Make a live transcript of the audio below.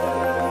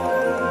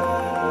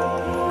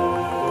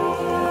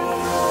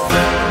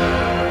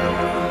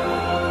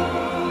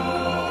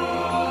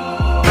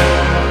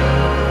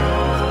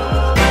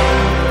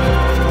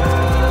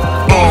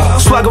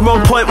Swagger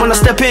on point when I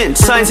step in.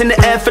 Signs in the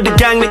air for the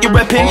gang that you're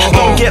repping.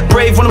 Don't get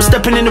brave when I'm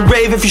stepping in the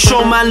rave. If you show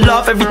man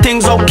love,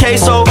 everything's okay.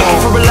 So looking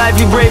for a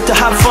lively rave to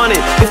have fun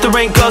in. If there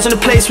ain't girls in the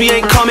place, we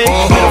ain't coming.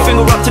 Middle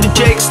finger up to the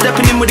Jake,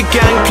 stepping in with the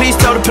gang. Please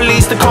tell the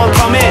police they can't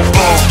come in.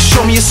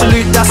 Show me a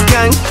salute, that's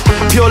gang.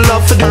 Pure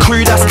love for the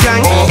crew, that's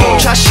gang.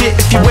 Don't chat shit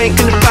if you ain't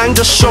gonna bang.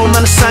 Just show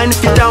man a sign if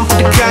you're down for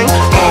the gang.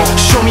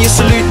 Show me a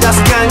salute, that's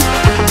gang.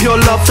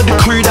 Pure love for the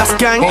crew, that's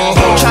gang.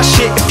 Don't chat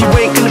shit if you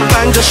ain't gonna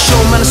bang. Just show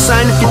man a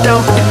sign if you're down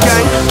for the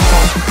gang.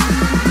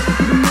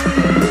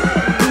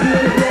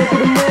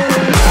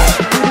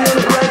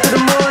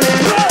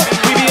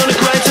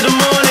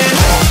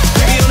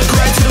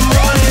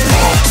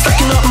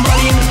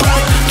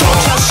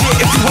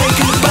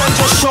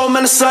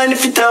 Sign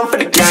if you're down for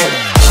the gang.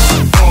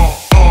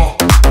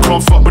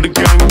 Can't fuck with the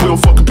gang, we don't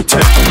fucking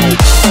pretend.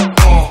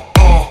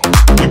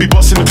 We be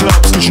busting the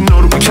clubs, cause you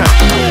know that we can.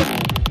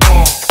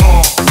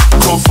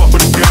 Can't fuck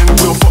with the gang, we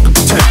don't fucking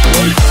pretend.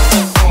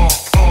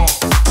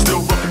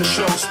 Still rocking the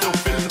show, still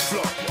feeling the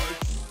flow.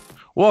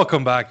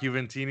 Welcome back,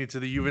 Juventini, to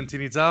the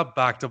Juventini Tab,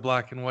 Back to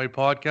Black and White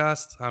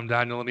podcast. I'm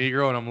Daniel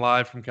Negro, and I'm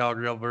live from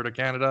Calgary, Alberta,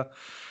 Canada.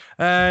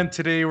 And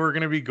today we're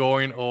going to be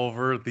going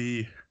over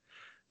the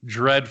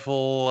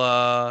dreadful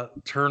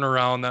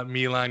turnaround that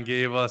Milan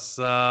gave us.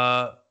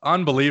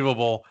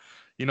 Unbelievable.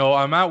 You know,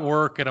 I'm at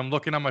work and I'm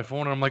looking at my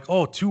phone and I'm like,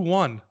 oh,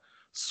 2-1.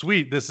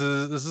 Sweet. This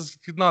is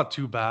not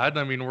too bad.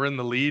 I mean, we're in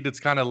the lead.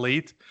 It's kind of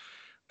late.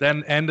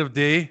 Then end of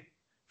day,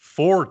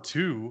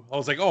 4-2. I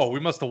was like, oh, we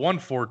must have won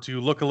 4-2.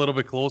 Look a little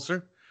bit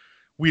closer.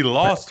 We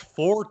lost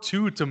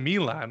 4-2 to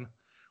Milan.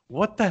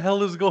 What the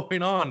hell is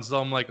going on? So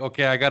I'm like,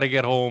 okay, I got to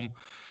get home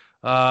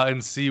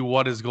and see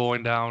what is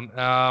going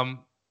down.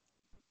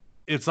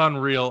 It's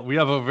unreal. We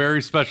have a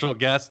very special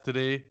guest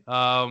today.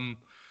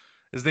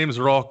 His name's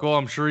Rocco.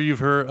 I'm sure you've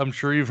heard of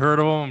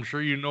him. I'm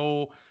sure you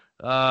know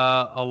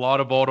a lot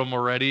about him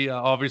already.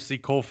 Obviously,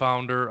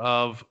 co-founder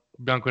of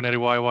Bianconeri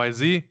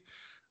YYZ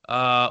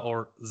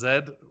or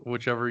Z,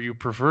 whichever you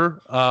prefer.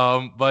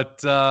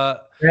 But yeah,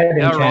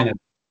 Rocco,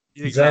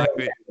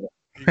 exactly.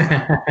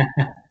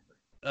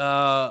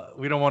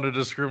 We don't want to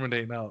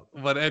discriminate now.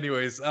 But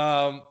anyways,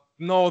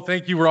 no,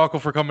 thank you, Rocco,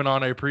 for coming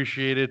on. I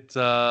appreciate it.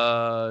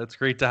 It's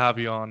great to have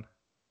you on.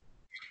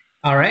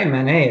 All right,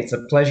 man. Hey, it's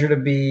a pleasure to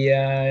be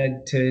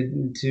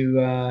to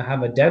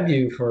have a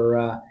debut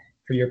for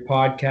your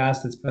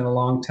podcast. It's been a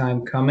long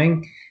time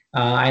coming.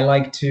 I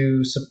like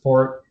to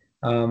support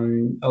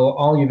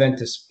all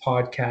Juventus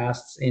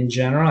podcasts in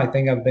general. I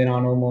think I've been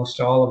on almost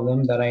all of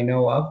them that I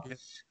know of,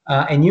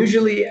 and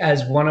usually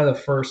as one of the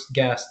first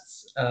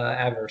guests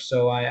ever.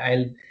 So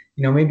I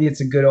maybe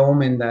it's a good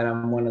omen that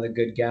I'm one of the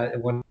good guests.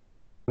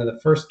 Of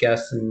the first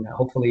guests, and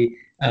hopefully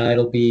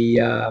it'll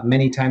be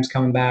many times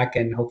coming back,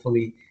 and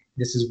hopefully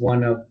this is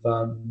one of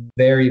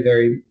very,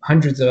 very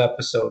hundreds of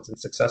episodes and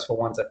successful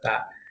ones at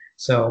that.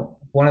 So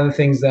one of the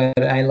things that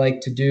I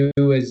like to do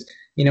is,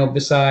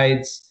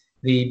 besides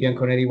the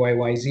Bianconeri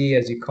YYZ,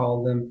 as you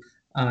call them,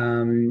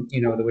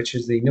 which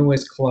is the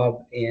newest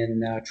club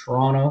in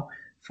Toronto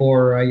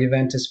for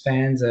Juventus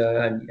fans,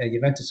 a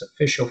Juventus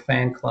official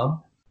fan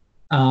club.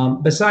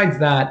 Besides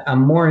that,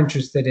 I'm more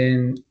interested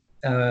in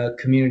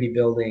community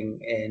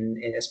building and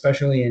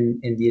especially in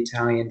the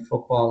Italian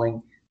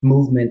footballing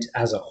movement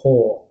as a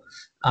whole.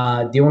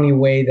 The only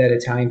way that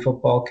Italian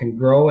football can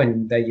grow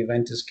and that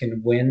Juventus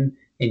can win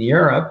in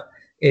Europe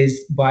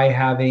is by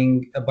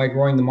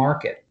growing the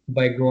market,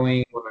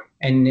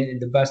 and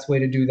the best way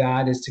to do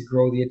that is to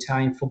grow the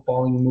Italian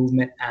footballing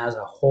movement as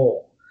a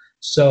whole.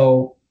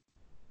 So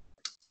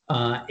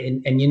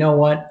and you know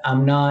what?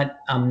 I'm not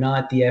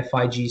the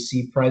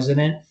FIGC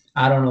president.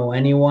 I don't know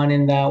anyone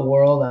in that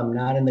world. I'm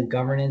not in the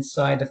governance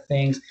side of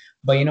things.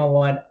 But you know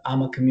what?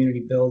 I'm a community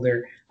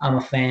builder. I'm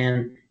a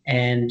fan.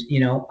 And,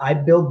 I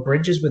build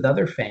bridges with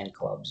other fan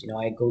clubs.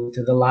 I go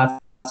to the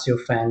Lazio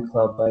fan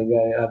club. I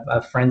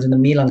have friends in the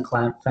Milan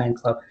fan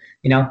club.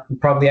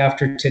 Probably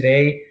after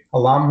today, a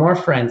lot more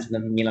friends in the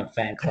Milan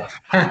fan club.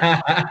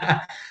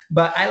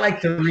 But I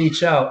like to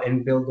reach out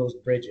and build those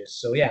bridges.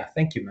 So, yeah,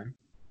 thank you, man.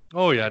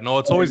 Oh, yeah. No,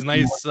 it's always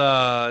nice.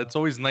 It's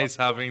always nice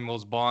having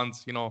those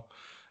bonds,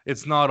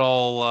 It's not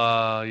all,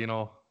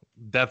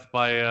 death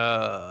by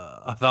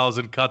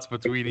 1,000 cuts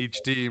between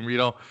each team.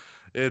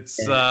 It's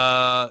there's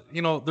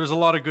a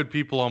lot of good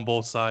people on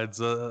both sides,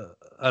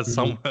 as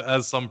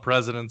some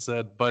president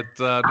said, but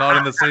not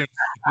in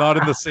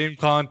the same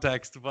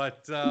context.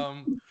 But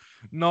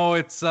no,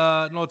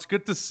 it's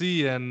good to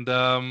see.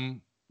 And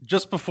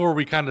just before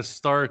we kind of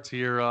start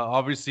here,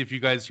 obviously, if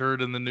you guys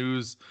heard in the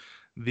news,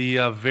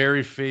 the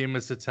very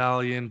famous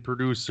Italian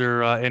producer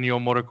Ennio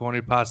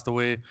Morricone passed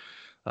away.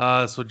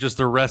 So just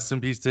a rest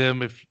in peace to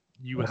him. If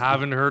you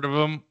haven't heard of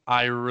him,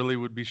 I really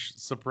would be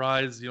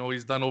surprised.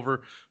 He's done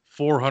over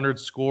 400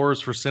 scores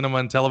for cinema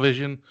and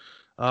television,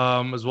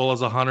 as well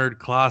as 100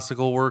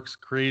 classical works.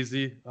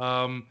 Crazy.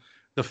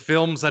 The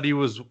films that he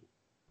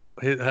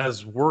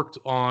has worked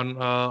on,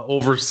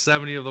 over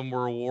 70 of them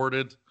were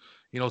awarded.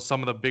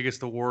 some of the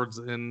biggest awards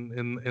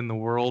in the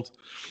world,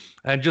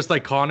 and just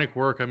iconic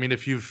work. I mean,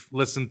 if you've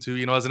listened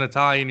to, as an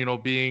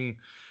Italian, being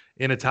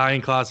in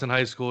Italian class in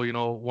high school,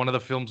 one of the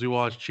films we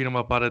watched,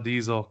 Cinema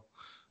Paradiso,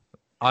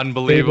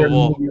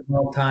 unbelievable. Favorite movie of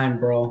all time,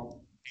 bro.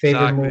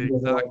 Favorite movie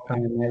of all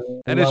time.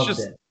 I And loved it's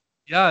just, it.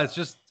 yeah, it's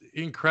just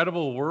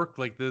incredible work.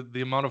 Like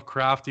the amount of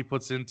craft he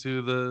puts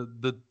into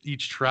the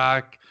each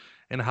track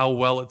and how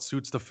well it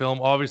suits the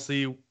film.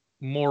 Obviously,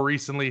 more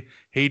recently,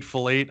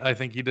 Hateful Eight. I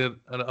think he did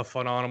a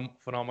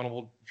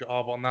phenomenal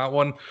job on that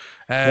one.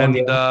 And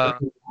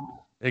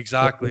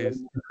exactly.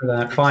 For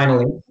that,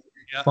 finally.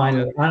 Yeah,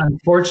 Finally,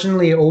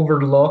 unfortunately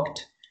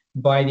overlooked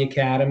by the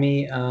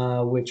Academy,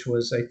 which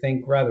was, I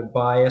think, rather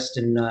biased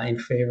in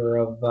favor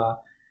of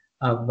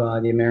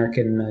the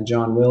American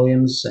John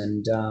Williams,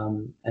 and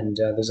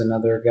there's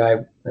another guy.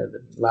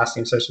 The last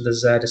name starts with a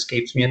Z,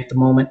 escapes me at the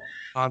moment.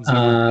 But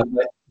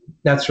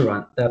that's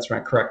right. That's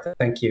right. Correct.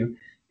 Thank you.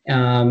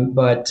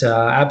 But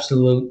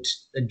absolute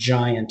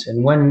giant.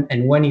 And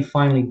when he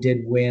finally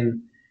did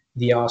win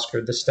the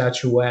Oscar, the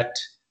statuette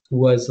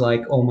was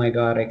like, oh my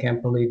God, I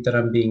can't believe that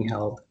I'm being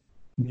held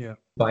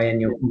by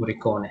Ennio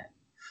Morricone.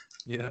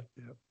 Yeah.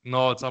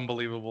 No, it's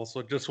unbelievable.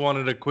 So just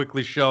wanted to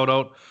quickly shout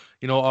out,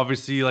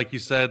 obviously, like you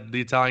said,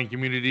 the Italian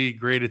community,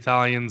 great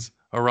Italians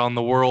around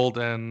the world,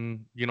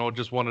 and,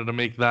 just wanted to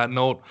make that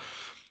note.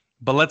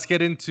 But let's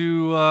get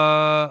into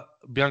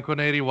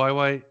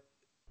Bianconeri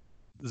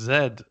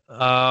YYZ.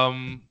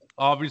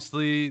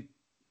 Obviously,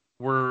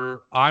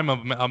 I'm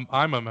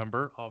a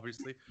member,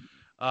 obviously.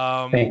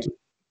 Thank you.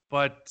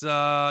 But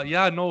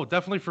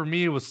definitely for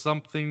me, it was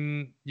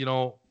something,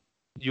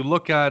 you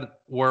look at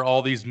where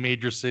all these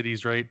major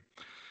cities, right?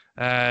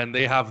 And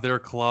they have their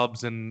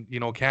clubs, and,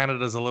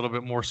 Canada's a little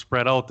bit more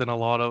spread out than a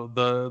lot of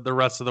the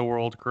rest of the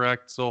world,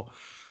 correct? So,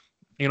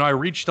 I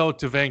reached out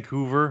to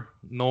Vancouver,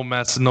 no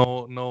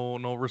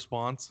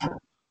response.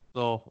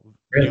 So,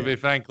 Juve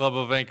Fan Club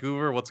of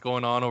Vancouver, what's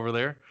going on over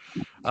there?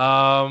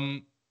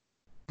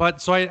 But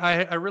so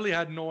I really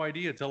had no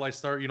idea until I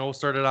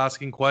started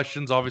asking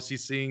questions, obviously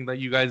seeing that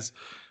you guys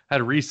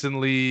had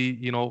recently,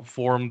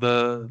 formed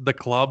the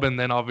club, and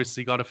then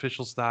obviously got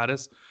official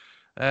status.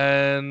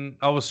 And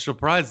I was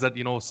surprised that,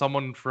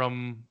 someone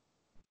from,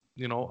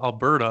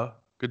 Alberta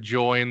could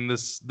join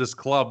this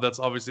club that's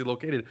obviously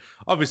located.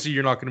 Obviously,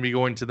 you're not going to be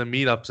going to the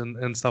meetups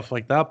and stuff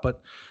like that,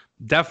 but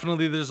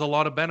definitely there's a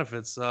lot of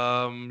benefits.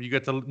 You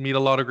get to meet a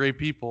lot of great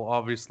people,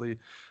 obviously.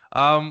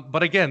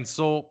 But again,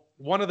 so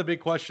one of the big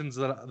questions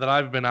that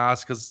I've been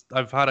asked, because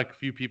I've had a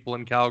few people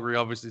in Calgary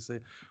obviously say,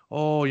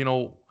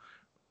 oh,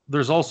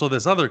 there's also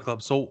this other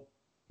club. So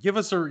give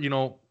us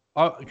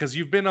because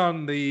you've been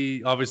on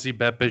the obviously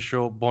Beppe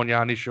show,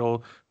 Boniani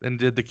show, and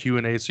did the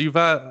Q&A. So you've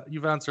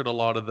answered a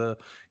lot of the,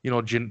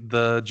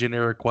 the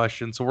generic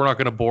questions. So we're not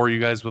going to bore you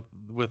guys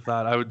with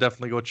that. I would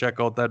definitely go check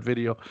out that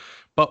video.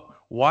 But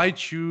why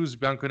choose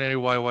Bianconeri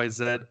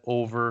YYZ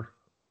over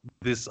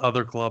this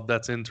other club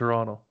that's in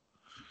Toronto?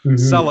 Mm-hmm.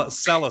 Sell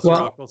us,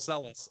 Rocco.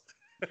 Sell us.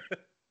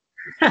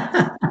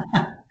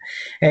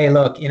 Hey,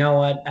 look, you know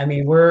what? I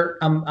mean,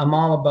 I'm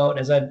all about,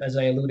 as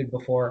I alluded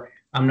before,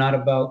 I'm not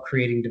about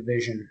creating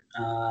division,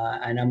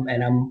 and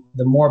I'm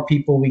the more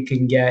people we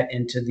can get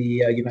into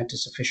the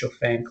Juventus official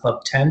fan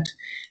club tent,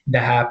 the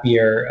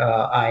happier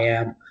I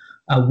am.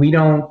 We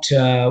don't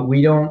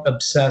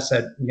obsess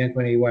at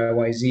Bianconeri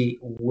YYZ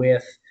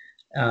with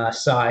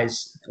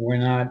size. We're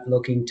not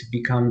looking to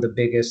become the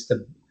biggest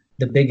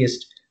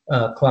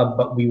club,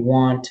 but we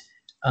want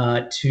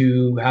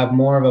to have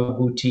more of a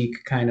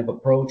boutique kind of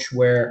approach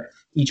where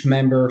each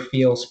member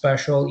feels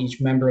special, each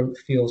member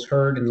feels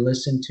heard and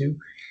listened to,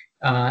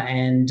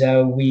 and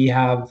we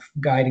have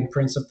guiding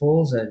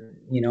principles,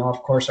 and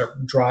of course, are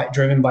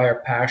driven by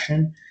our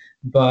passion.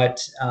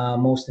 But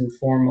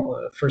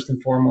first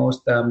and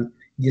foremost,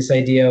 this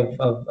idea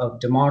of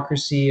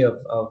democracy,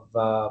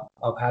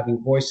 of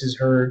having voices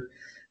heard,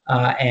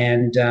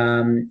 and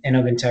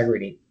of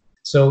integrity.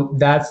 So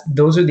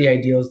those are the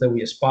ideals that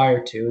we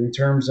aspire to in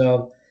terms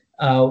of,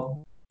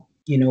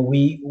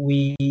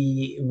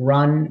 we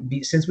run,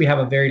 since we have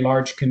a very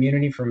large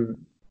community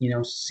from,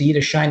 sea to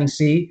shining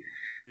sea,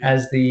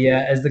 as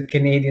the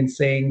Canadian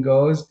saying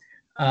goes.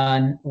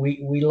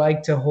 We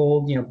like to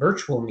hold,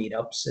 virtual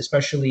meetups,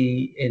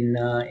 especially in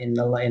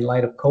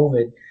light of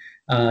COVID,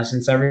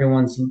 since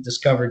everyone's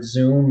discovered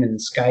Zoom and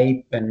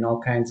Skype and all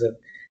kinds of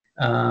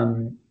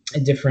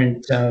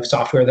different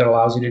software that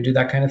allows you to do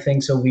that kind of thing.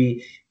 So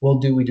we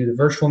do the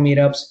virtual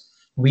meetups.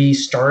 We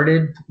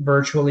started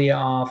virtually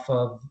off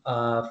of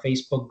a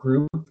Facebook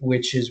group,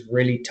 which is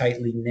really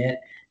tightly knit,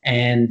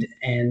 and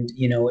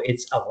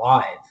it's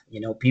alive.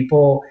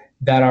 People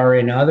that are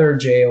in other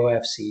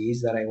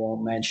JOFCs that I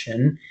won't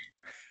mention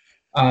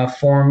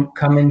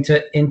come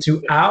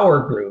into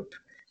our group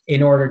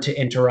in order to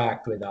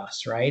interact with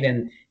us, right?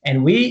 And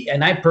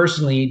I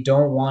personally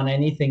don't want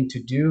anything to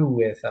do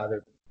with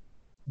other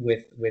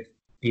with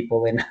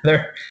people in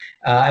other.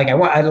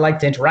 I'd like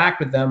to interact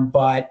with them,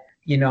 but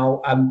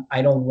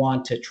I don't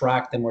want to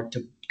attract them or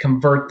to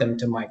convert them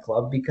to my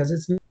club, because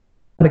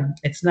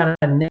it's not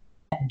a net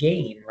net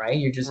gain, right?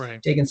 You're just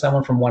Right. taking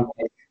someone from one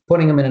place,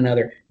 putting them in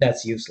another.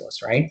 That's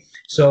useless, right?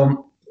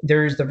 So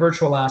there's the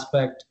virtual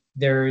aspect.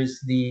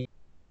 There's the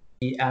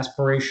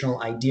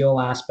aspirational ideal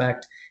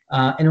aspect.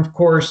 And of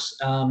course,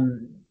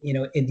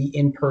 in the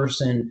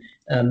in-person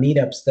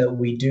meetups that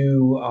we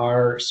do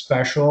are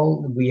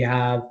special. We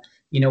are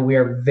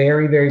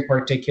very, very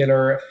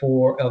particular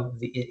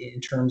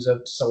in terms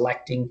of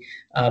selecting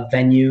a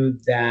venue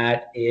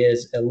that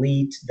is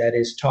elite, that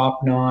is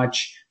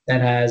top-notch,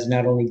 that has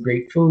not only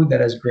great food, that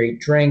has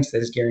great drinks, that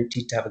is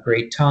guaranteed to have a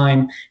great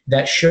time,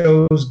 that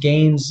shows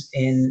games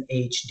in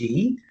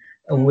HD,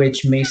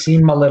 which may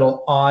seem a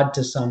little odd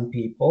to some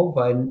people,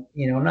 but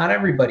not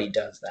everybody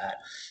does that.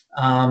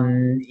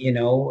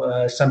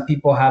 Some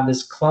people have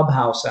this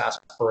clubhouse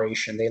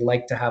aspiration. They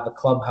like to have a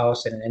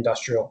clubhouse in an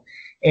industrial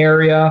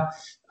area,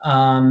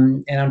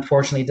 and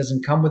unfortunately, it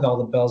doesn't come with all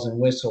the bells and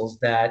whistles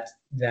that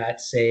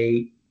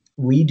say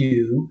we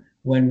do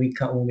when we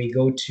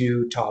go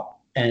to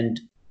top end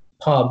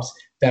pubs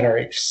that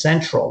are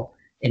central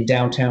in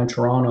downtown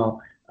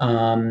Toronto.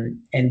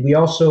 And we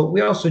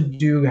also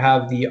do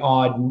have the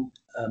odd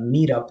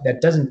meetup that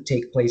doesn't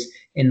take place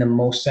in the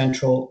most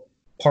central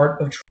part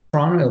of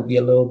Toronto. It'll be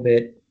a little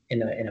bit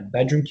in a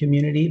bedroom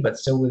community, but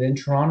still within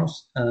Toronto,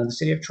 the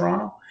city of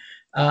Toronto,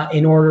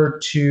 in order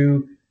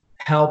to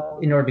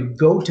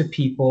go to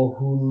people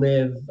who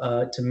live,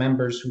 to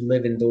members who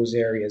live in those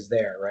areas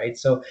there, right?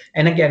 So,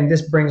 and again,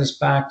 this brings us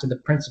back to the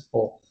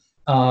principle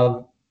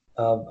of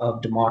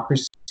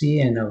democracy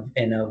and of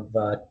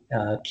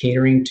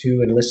catering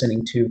to and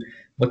listening to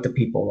what the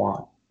people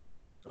want.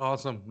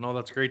 Awesome. No,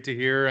 that's great to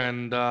hear.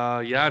 And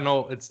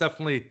it's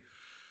definitely,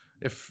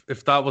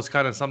 if that was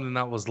kind of something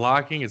that was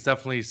lacking, it's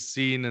definitely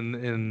seen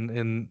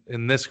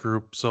in this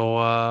group.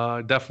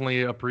 So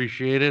definitely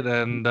appreciate it.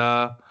 And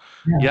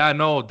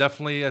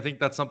definitely, I think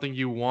that's something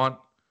you want,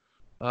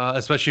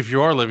 especially if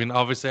you are living.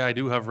 Obviously, I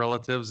do have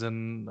relatives,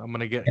 and I'm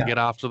gonna get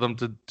after them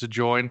to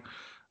join.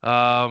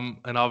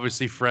 And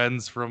obviously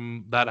friends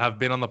from that have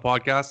been on the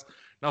podcast.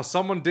 Now,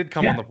 someone did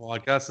come on the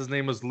podcast. His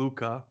name is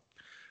Luca.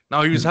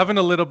 Now, he was having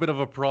a little bit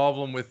of a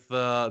problem with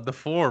the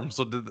form.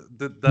 So did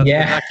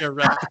that get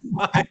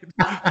rectified?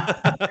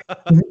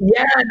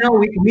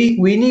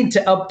 We need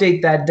to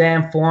update that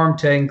damn form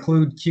to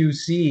include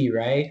QC,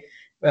 right?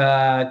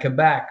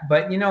 Quebec.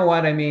 But you know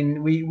what? I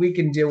mean, we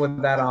can deal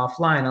with that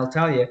offline. I'll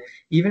tell you,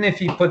 even if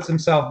he puts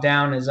himself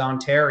down as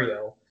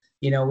Ontario,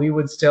 we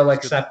would still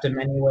accept him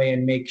anyway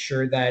and make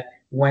sure that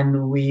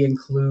when we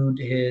include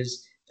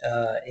his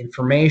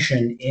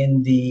information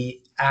in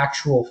the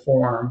actual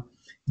form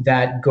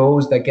that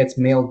gets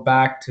mailed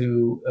back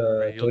to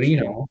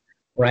Torino,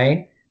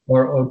 right?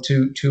 Or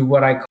to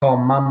what I call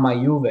Mamma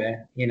Juve,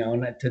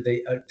 to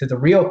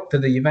the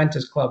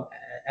Juventus Club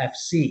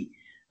FC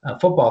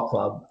football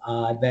club,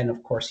 then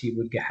of course he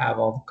would have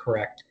all the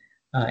correct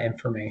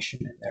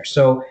information in there.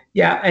 So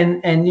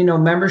and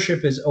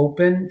membership is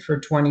open for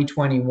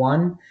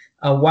 2021.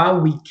 While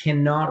we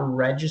cannot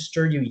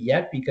register you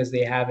yet because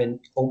they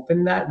haven't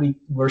opened that,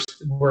 we're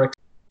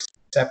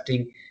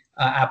accepting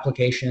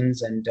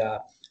applications and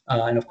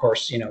of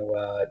course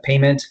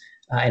payment.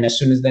 And as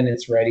soon as then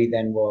it's ready,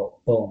 then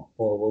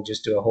we'll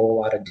just do a whole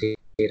lot of data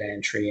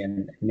entry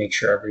and make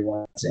sure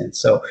everyone's in.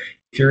 So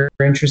if you're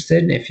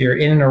interested, if you're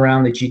in and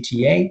around the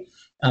GTA,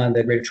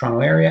 the Greater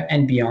Toronto Area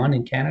and beyond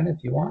in Canada,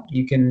 if you want,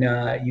 you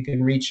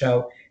can reach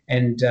out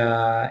and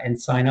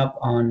sign up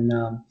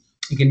on.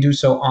 You can do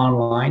so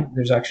online.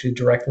 There's actually a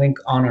direct link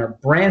on our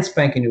brand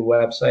spanking new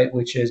website,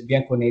 which is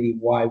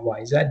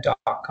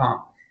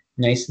bianconeriyyz.com.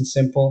 Nice and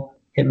simple.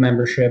 Hit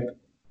membership,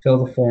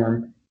 fill the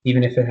form,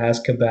 even if it has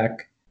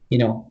Quebec.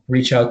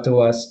 Reach out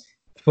to us.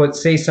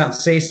 Say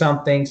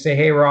something. Say,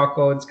 hey,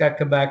 Rocco, it's got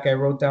Quebec. I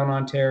wrote down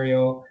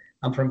Ontario.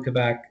 I'm from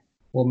Quebec.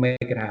 We'll make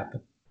it happen.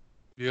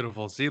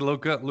 Beautiful. See,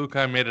 Luca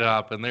made it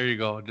happen. There you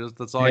go.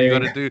 That's all you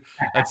got to do.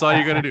 That's all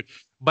you got to do.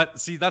 But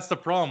see, that's the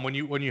problem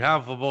when you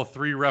have about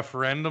 3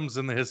 referendums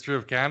in the history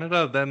of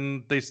Canada,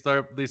 then they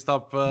stop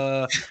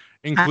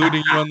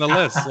including you on the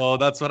list. So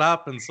that's what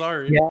happens.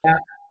 Sorry.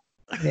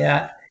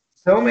 Yeah.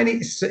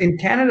 In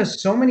Canada,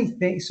 so many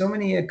things, so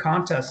many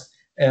contests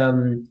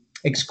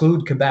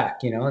exclude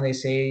Quebec. And they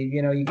say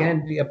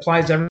it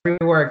applies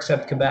everywhere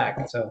except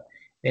Quebec. So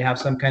they have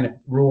some kind of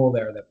rule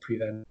there that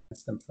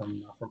prevents them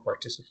from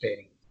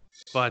participating.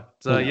 But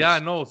so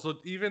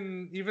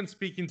even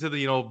speaking to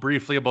the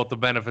briefly about the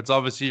benefits,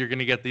 obviously you're going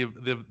to get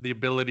the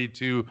ability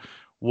to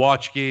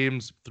watch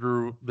games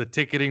through the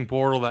ticketing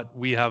portal that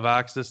we have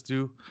access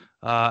to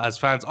as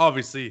fans.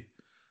 Obviously,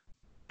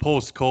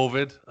 post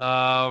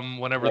COVID,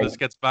 whenever this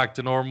gets back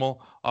to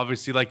normal,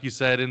 obviously, like you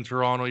said, in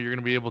Toronto, you're going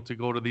to be able to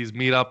go to these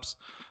meetups,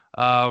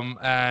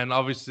 and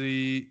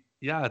obviously.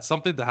 Yeah, it's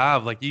something to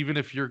have. Like, even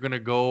if you're going to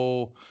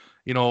go,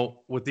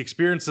 with the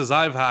experiences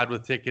I've had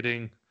with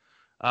ticketing,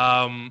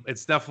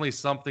 it's definitely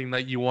something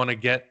that you want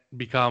to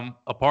become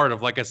a part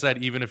of. Like I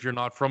said, even if you're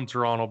not from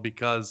Toronto,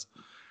 because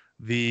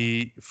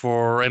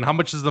how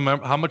much does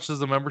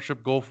the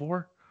membership go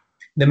for?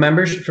 The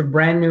membership for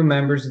brand new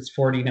members, it's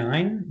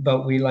 $49,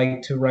 but we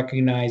like to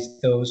recognize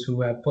those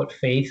who have put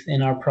faith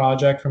in our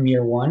project from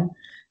year one.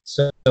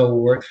 So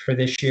for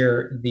this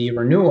year, the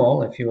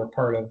renewal, if you were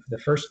part of the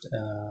first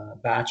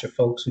batch of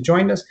folks who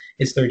joined us,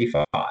 is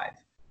 $35.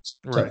 So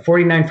Right.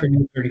 $49 for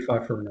new,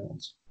 $35 for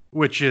renewals.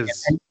 Which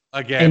is, And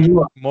again,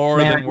 more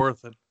man, than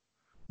worth it.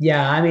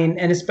 Yeah, I mean,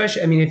 and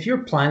especially, I mean, if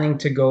you're planning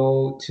to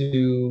go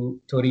to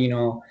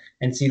Torino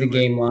and see the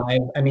game live,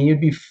 I mean, you'd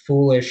be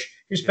foolish.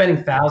 You're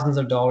spending thousands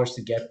of dollars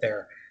to get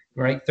there,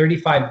 right?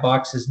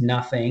 $35 is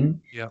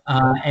nothing. Yeah.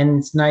 And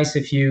it's nice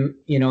if you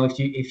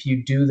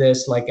do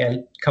this like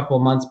a couple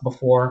of months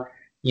before,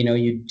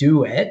 you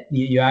do it,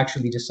 you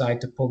actually decide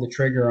to pull the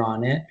trigger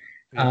on it,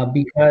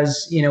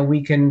 because,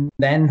 we can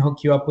then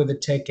hook you up with a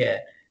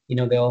ticket.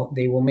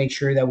 They will make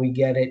sure that we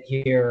get it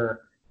here.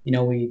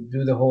 We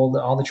do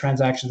all the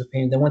transactions of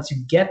payment. Then once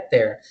you get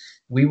there,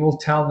 we will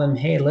tell them,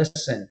 hey,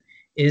 listen,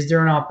 is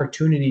there an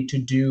opportunity to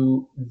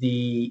do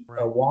a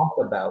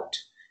walkabout,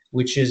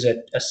 which is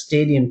a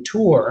stadium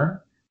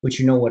tour, which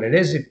you know what it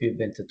is if you've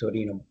been to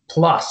Torino,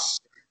 plus.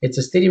 It's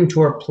a stadium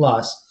tour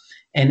plus,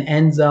 and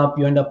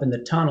you end up in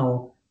the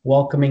tunnel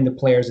welcoming the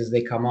players as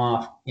they come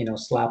off,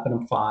 slapping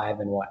them five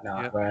and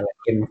whatnot, right? Like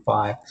giving them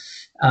five.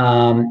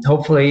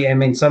 Hopefully, I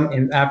mean,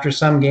 after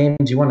some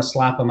games, you want to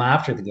slap them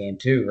after the game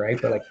too, right?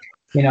 But like,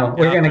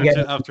 we're gonna get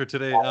after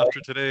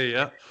today,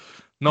 yeah.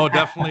 No,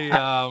 definitely.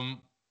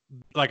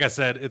 Like I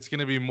said, it's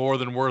going to be more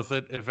than worth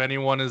it. If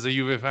anyone is a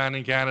Juve fan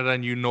in Canada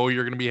and you're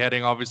going to be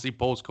heading, obviously,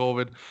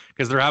 post-COVID,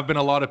 because there have been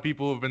a lot of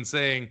people who have been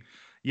saying,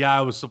 yeah,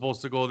 I was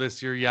supposed to go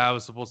this year. Yeah, I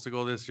was supposed to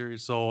go this year.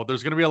 So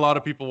there's going to be a lot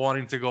of people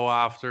wanting to go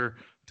after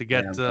to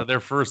get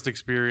their first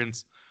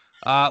experience.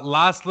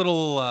 Last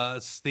little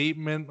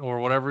statement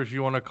or whatever, if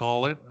you want to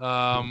call it.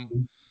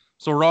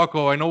 So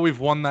Rocco, I know we've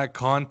won that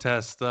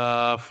contest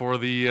for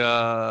the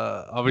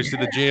obviously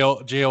the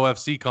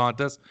JOFC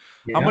contest.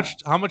 Yeah.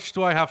 How much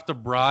do I have to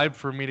bribe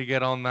for me to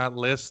get on that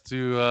list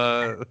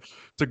to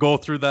go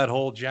through that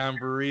whole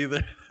jamboree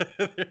there?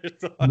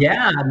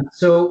 Yeah.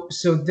 So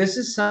this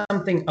is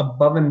something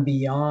above and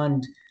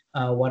beyond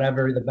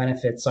whatever the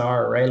benefits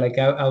are, right? Like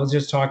I was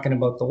just talking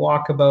about the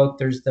walkabout.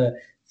 There's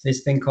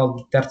this thing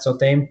called terzo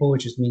tempo,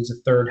 which means the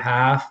third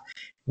half,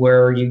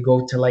 where you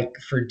go to like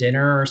for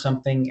dinner or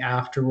something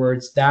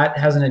afterwards. That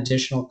has an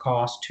additional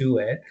cost to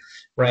it,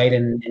 right?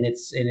 And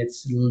it's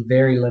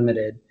very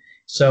limited.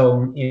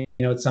 So,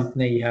 it's something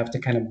that you have to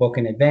kind of book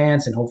in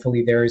advance, and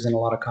hopefully there isn't a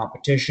lot of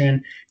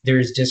competition.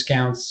 There's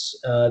discounts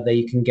that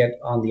you can get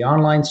on the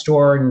online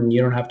store, and you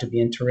don't have to be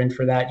in Turin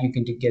for that. You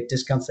can get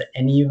discounts at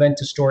any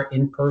Juventus store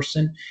in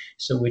person,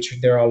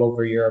 which they're all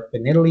over Europe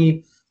and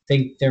Italy. I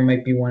think there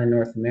might be one in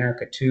North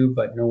America too,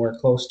 but nowhere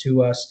close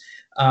to us.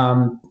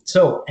 And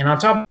on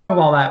top of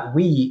all that,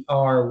 we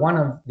are one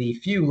of the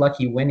few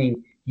lucky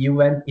winning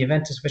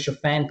Juventus official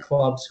fan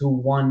clubs who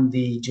won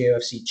the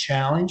JOFC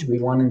Challenge. We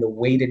won in the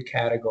weighted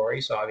category.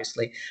 So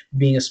obviously,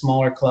 being a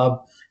smaller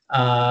club,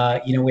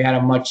 we had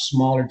a much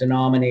smaller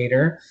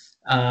denominator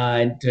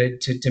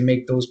to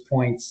make those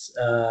points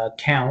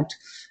count.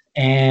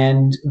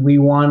 And we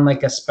won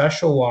like a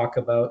special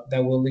walkabout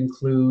that will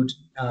include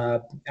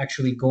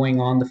actually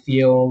going on the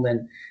field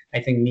and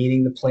I think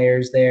meeting the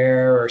players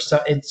there, or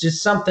so. It's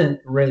just something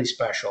really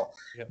special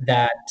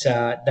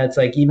that's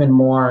like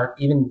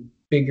even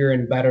bigger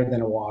and better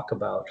than a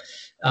walkabout.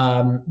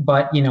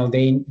 But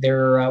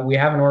we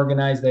haven't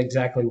organized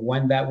exactly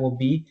when that will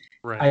be.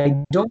 Right.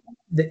 I don't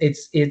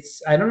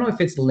know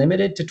if it's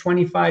limited to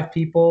 25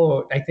 people,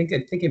 or I think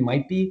it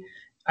might be.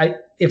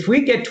 If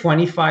we get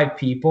 25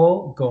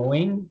 people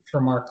going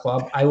from our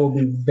club, I will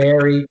be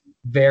very,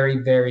 very,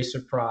 very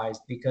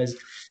surprised, because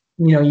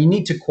you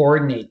need to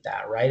coordinate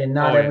that, right? And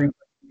not everybody.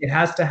 It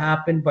has to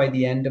happen by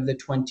the end of the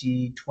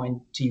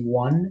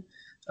 2021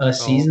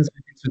 season. So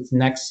it's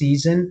next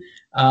season.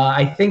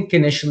 I think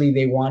initially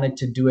they wanted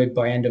to do it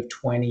by end of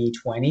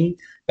 2020.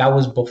 That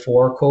was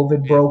before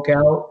COVID broke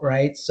out,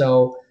 right?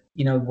 So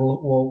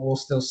we'll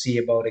still see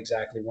about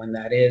exactly when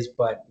that is,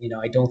 but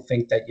I don't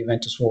think that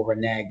Juventus will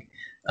renege,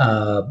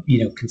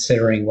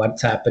 considering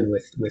what's happened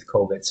with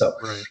COVID. So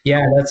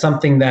yeah, that's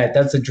something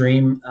that's a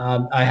dream.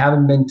 I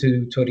haven't been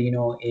to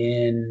Torino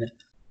in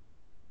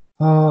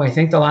I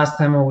think the last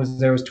time I was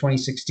there was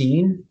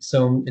 2016.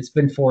 So it's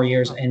been 4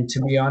 years. And to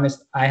be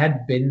honest, I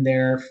had been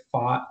there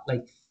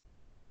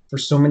for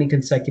so many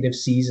consecutive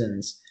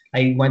seasons.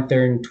 I went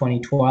there in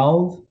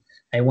 2012.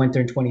 I went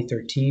there in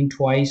 2013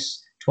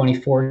 twice,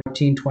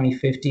 2014,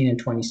 2015, and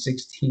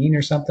 2016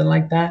 or something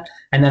like that.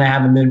 And then I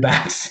haven't been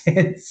back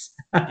since.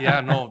 Yeah,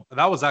 no,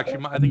 that was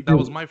actually, I think that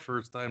was my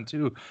first time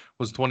too,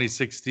 was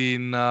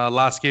 2016,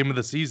 last game of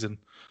the season.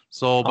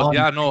 So, but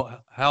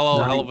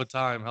hell of a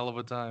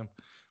time.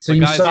 So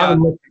you saw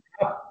them.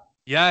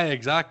 Yeah,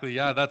 exactly.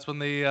 Yeah, that's when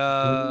they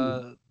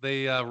all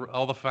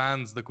the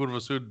fans, the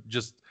Curva Sud,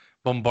 just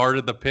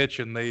bombarded the pitch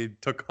and they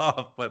took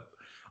off. But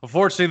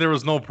unfortunately, there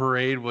was no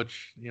parade,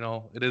 which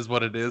it is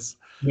what it is.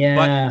 Yeah,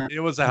 but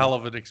it was a hell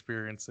of an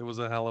experience.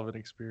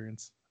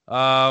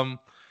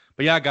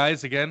 But yeah,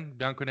 guys, again,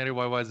 Bianconeri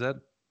YYZ,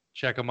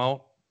 check them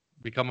out.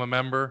 become a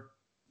member,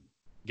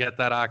 get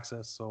that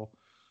access. So,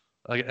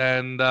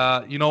 and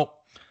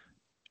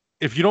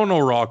if you don't know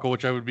Rocco,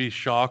 which I would be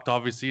shocked,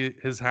 obviously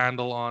his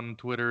handle on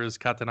Twitter is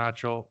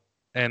Catenaccio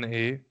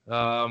NA.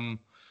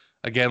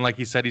 Again, like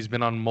he said, he's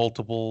been on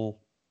multiple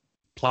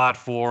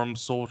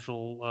platforms,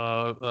 social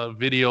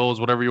videos,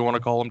 whatever you want to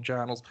call them,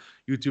 channels,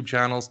 YouTube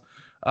channels.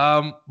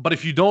 But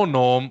if you don't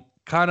know him,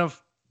 kind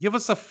of give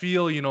us a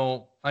feel.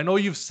 I know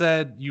you've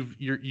said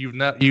you've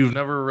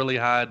never really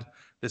had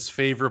this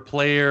favorite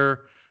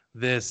player.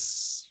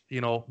 This,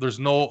 there's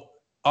no,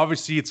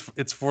 obviously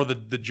it's for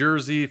the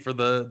jersey, for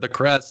the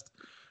crest.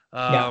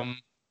 Kind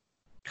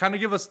of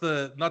give us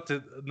not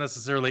to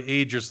necessarily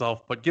age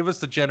yourself, but give us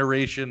the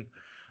generation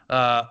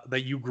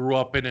that you grew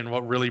up in and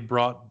what really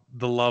brought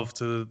the love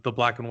to the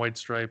black and white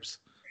stripes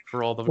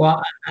for all the.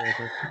 Well,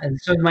 and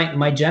so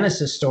my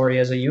genesis story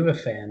as a Juve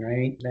fan,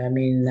 right? I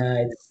mean,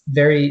 it's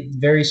very,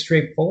 very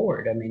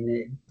straightforward. I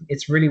mean,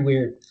 it's really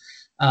weird.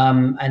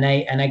 And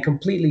I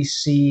completely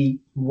see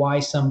why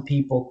some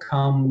people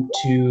come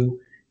to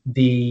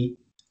the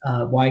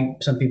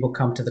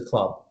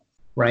club,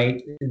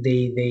 right?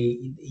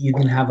 You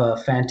can have a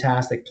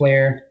fantastic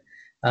player,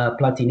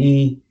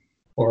 Platini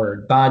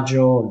or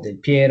Baggio, Del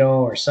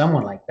Piero, or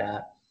someone like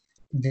that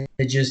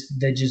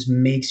just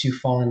makes you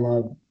fall in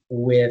love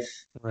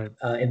with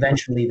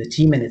eventually the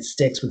team, and it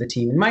sticks with the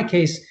team. In my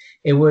case,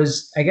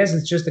 I guess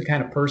it's just the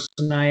kind of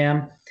person I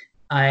am.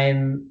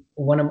 I'm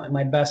one of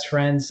my best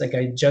friends. Like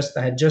I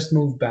had just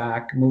moved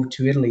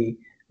to Italy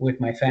with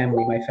my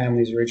family. My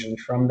family's originally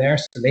from there,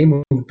 so they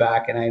moved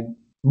back, and I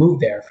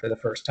moved there for the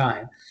first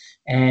time.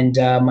 And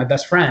my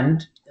best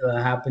friend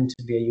happened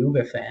to be a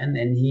Juve fan,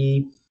 and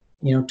he,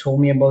 told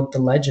me about the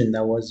legend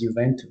that was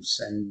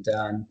Juventus, and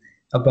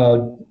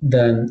about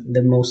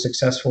the most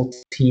successful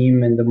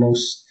team and the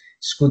most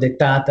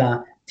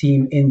scudettata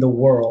team in the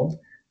world,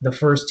 the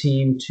first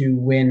team to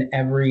win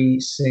every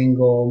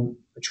single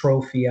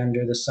trophy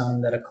under the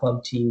sun that a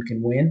club team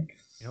can win.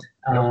 Yep.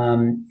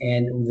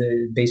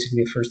 And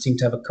basically the first team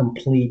to have a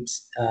complete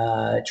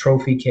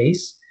trophy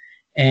case.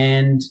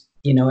 And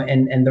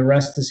and the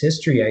rest is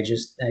history. I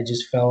just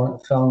fell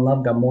in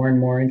love, got more and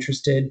more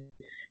interested,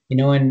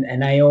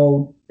 and I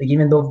owe, like,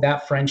 even though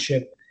that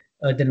friendship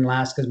didn't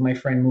last because my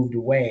friend moved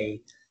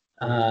away,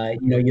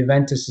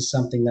 Juventus is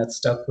something that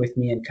stuck with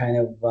me and kind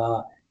of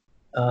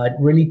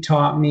really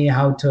taught me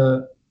how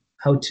to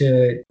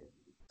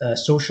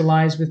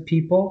socialize with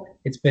people.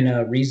 It's been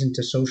a reason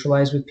to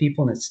socialize with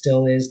people, and it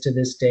still is to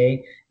this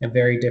day in a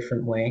very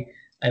different way.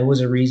 It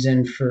was a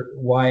reason for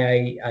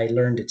why I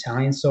learned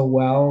Italian so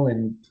well,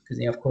 and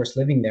because, of course,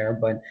 living there,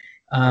 but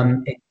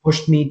it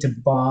pushed me to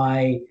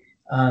buy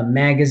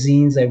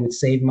magazines. I would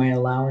save my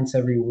allowance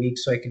every week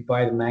so I could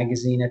buy the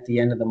magazine at the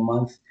end of the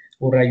month,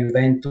 Ora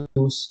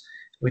Juventus,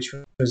 which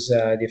was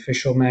the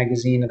official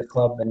magazine of the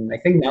club. And I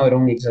think now it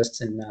only exists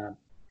in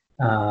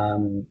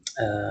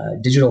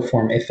digital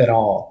form, if at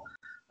all.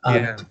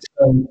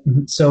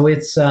 So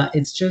it's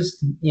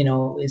just,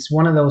 it's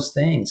one of those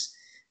things.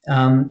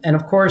 And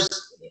of course,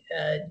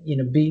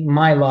 being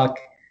my luck,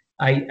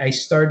 I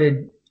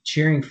started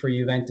cheering for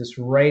Juventus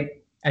right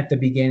at the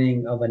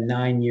beginning of a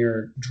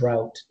 9-year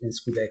drought in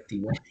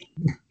Scudetti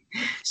winning.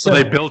 So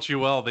they built you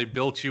well.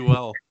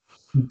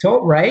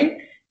 Right?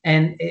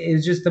 And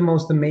it's just the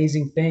most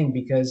amazing thing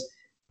because,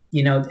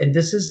 and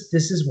this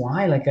is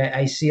why, like,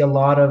 I see a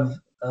lot of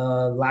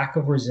lack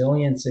of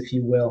resilience, if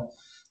you will,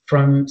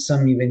 from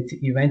some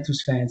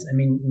Juventus fans. I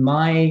mean,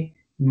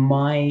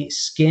 my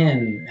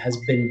skin has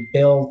been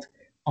built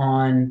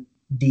on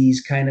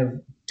these kind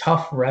of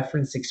tough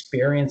reference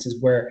experiences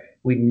where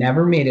we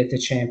never made it to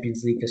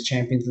Champions League because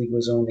Champions League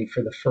was only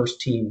for the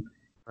first team,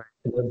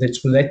 the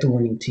Scudetto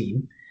winning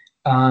team.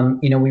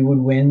 We would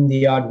win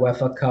the odd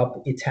UEFA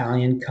Cup,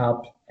 Italian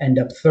Cup, end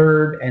up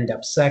third, end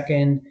up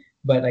second,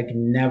 but like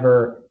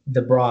never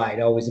the bride,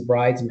 always the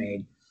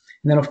bridesmaid.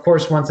 And then, of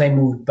course, once I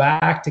moved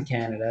back to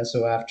Canada,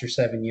 so after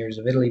 7 years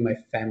of Italy, my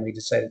family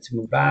decided to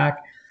move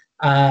back.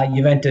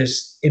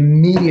 Juventus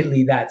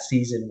immediately that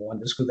season won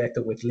the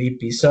Scudetto with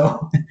Lippi.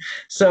 So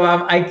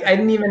I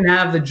didn't even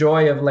have the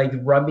joy of like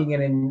rubbing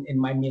it in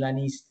my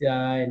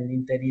Milanista and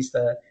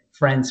Interista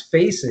friends'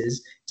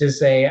 faces to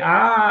say,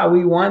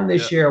 we won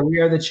this year. We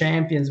are the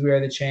champions,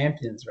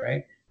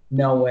 right?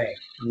 No way.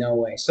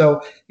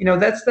 So,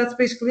 that's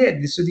basically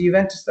it. So the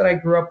Juventus that I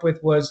grew up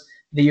with was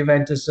the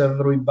Juventus of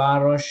Rui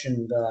Barros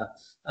and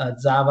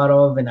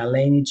Zavarov and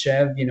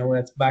Alenichev.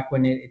 That's back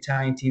when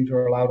Italian teams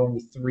were allowed only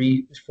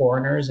 3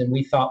 foreigners, and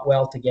we thought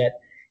well to get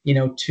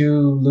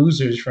 2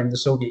 losers from the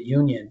Soviet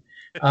Union.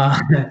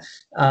 And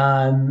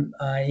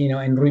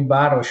Rui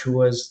Barros, who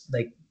was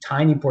like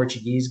tiny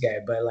Portuguese guy,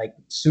 but like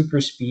super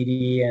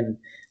speedy and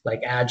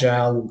like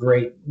agile and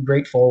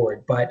great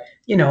forward, but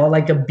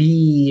like a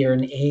B or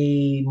an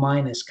A-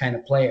 kind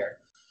of player.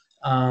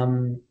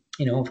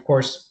 Of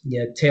course,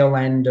 the tail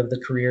end of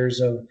the careers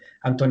of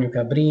Antonio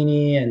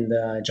Cabrini and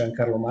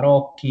Giancarlo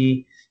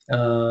Marocchi,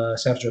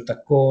 Sergio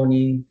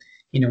Tacconi,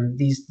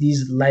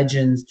 these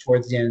legends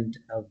towards the end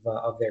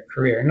of their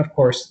career. And of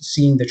course,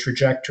 seeing the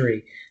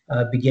trajectory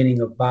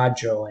beginning of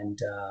Baggio and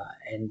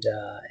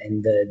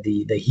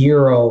the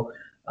hero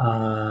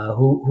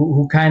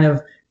who kind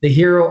of the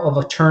hero of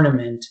a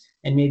tournament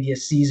and maybe a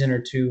season or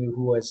two,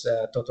 who was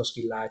Toto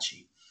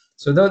Schillaci.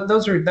 So that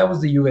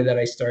was the Juve that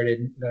I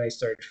started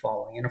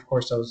following, and of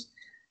course I was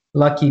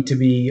lucky to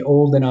be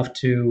old enough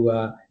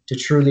to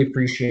truly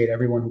appreciate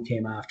everyone who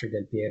came after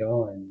Del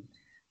Piero and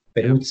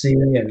Peruzzi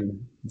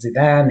and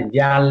Zidane and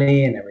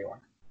Vialli and everyone.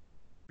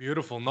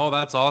 Beautiful. No,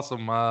 that's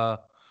awesome.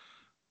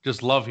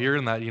 Just love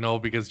hearing that,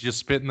 because just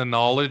spitting the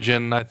knowledge,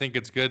 and I think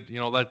it's good.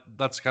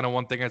 That's kind of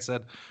one thing I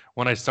said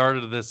when I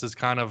started this is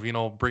kind of,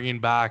 bringing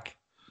back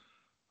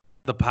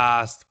the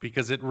past,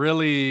 because it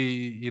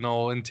really,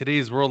 in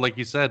today's world, like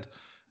you said,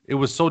 it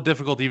was so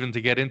difficult even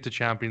to get into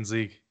Champions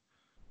League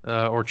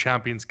or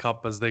Champions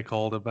Cup as they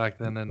called it back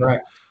then. And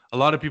right. A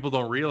lot of people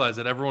don't realize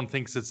that everyone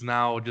thinks it's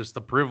now just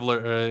a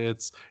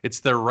privilege. It's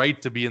their right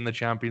to be in the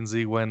Champions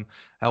League, when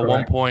at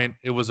one point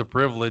it was a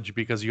privilege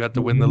because you had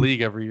to win the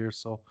league every year.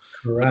 So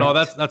no,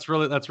 that's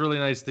really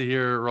nice to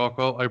hear,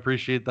 Rocco. I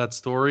appreciate that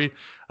story.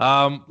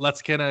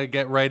 Let's kind of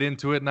get right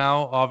into it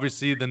now.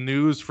 Obviously, the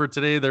news for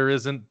today, there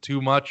isn't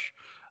too much.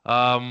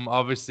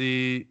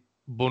 Obviously,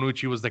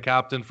 Bonucci was the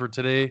captain for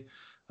today.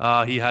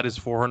 He had his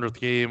 400th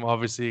game,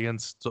 obviously,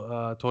 against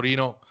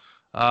Torino.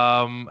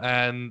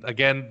 And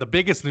again, the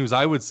biggest news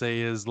I would say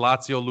is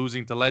Lazio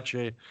losing to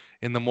Lecce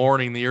in the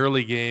morning, the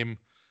early game,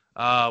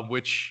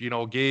 which,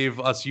 gave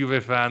us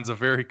Juve fans a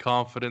very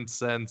confident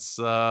sense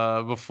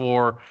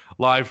before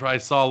live. I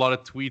saw a lot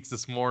of tweets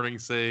this morning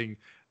saying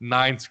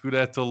 9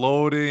 Scudetto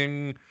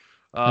loading.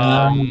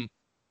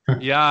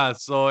 Yeah,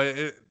 so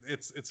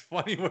it's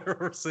funny where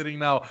we're sitting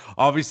now.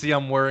 Obviously,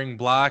 I'm wearing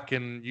black,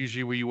 and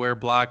usually we wear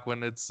black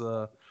when it's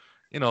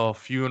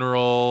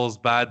funerals,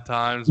 bad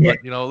times, but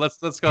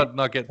let's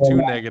not get too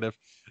negative.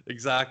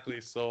 Exactly.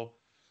 So,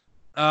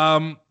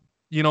 how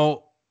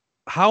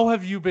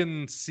have you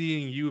been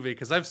seeing Juve?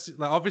 Because I've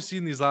obviously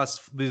in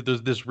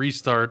this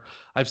restart,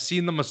 I've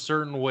seen them a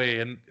certain way,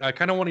 and I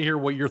kind of want to hear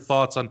what your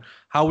thoughts on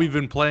how we've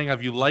been playing.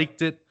 Have you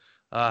liked it?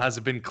 Has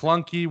it been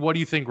clunky? What do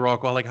you think,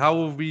 Rocco? Like,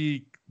 how have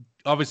we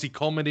obviously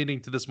culminating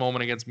to this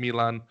moment against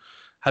Milan?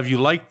 Have you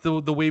liked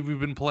the way we've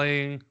been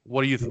playing?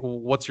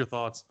 What's your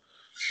thoughts?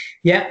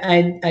 Yeah,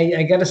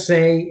 I got to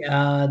say,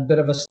 a bit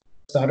of a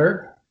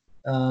stutter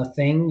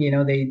thing.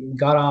 They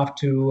got off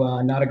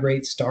to not a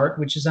great start,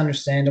 which is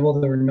understandable.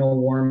 There were no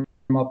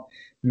warm-up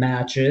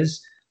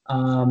matches.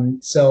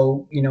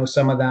 So,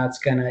 some of that's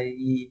going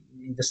to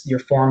 – your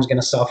form's going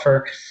to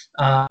suffer.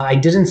 I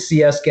didn't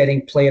see us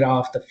getting played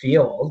off the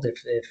field,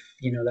 if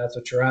that's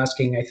what you're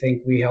asking. I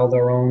think we held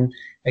our own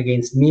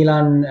against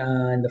Milan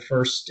in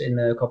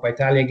the Coppa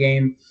Italia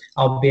game,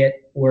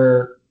 albeit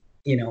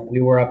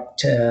we were up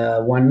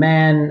to one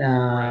man,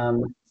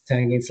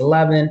 10 against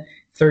 11,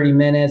 30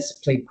 minutes,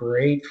 played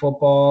great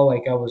football.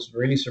 Like, I was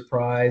really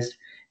surprised.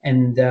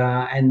 And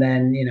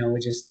then, we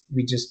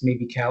just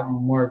maybe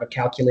more of a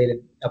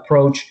calculated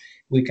approach.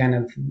 We kind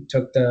of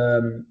took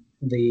the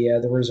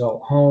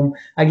result home.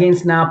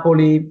 Against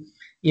Napoli,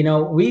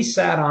 we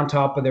sat on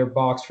top of their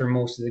box for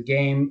most of the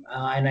game.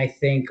 And I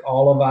think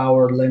all of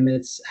our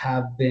limits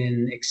have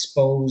been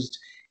exposed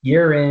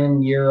year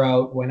in, year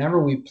out,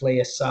 whenever we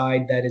play a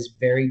side that is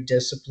very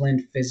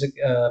disciplined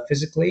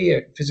physically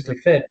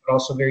fit, but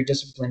also very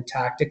disciplined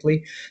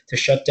tactically to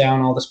shut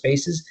down all the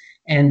spaces.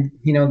 And,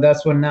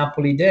 that's what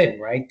Napoli did,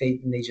 right?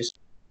 They just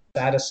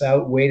sat us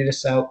out, waited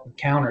us out, and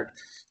countered.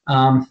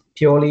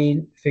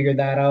 Pioli figured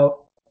that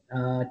out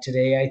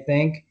today, I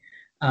think.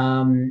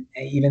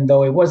 Even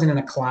though it wasn't in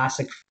a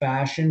classic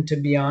fashion, to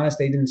be honest,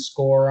 they didn't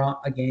score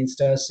against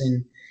us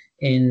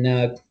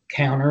in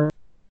counters.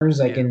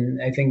 I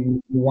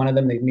think one of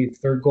them, they made the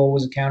third goal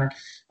was a counter.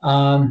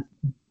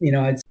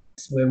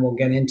 We'll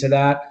get into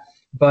that.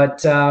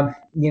 But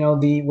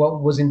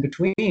what was in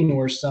between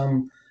were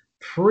some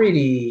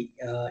pretty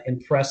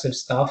impressive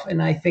stuff,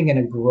 and I think in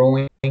a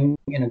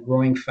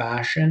growing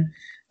fashion.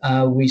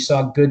 We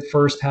saw good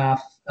first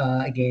half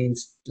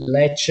against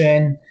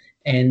Lecce,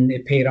 and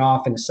it paid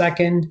off in the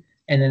second.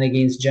 And then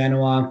against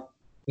Genoa,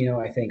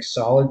 I think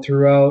solid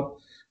throughout.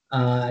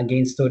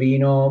 Against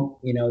Torino,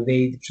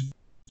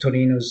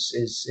 Torino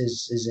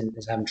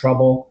is having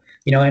trouble,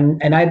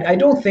 and I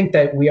don't think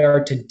that we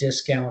are to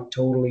discount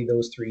totally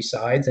those three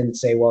sides and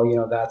say,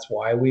 well, that's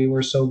why we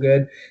were so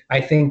good. I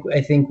think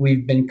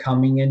we've been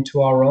coming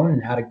into our own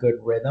and had a good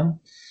rhythm.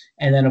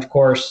 And then, of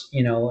course,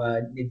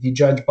 if you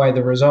judge by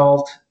the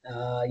result,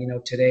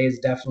 today is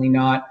definitely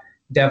not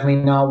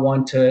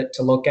one to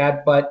look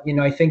at. But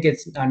I think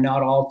it's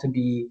not all to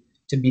be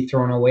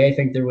thrown away. I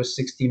think there was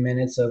 60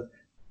 minutes of,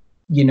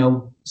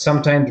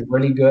 sometimes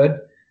really good.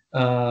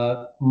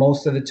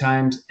 Most of the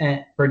times,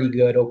 pretty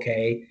good,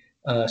 okay,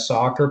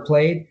 soccer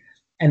played,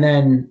 and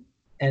then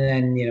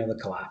the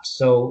collapse.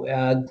 So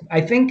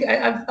I think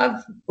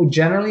I've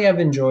generally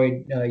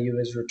enjoyed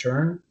Juve's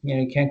return.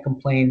 You can't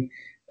complain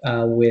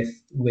with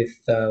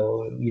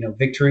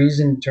victories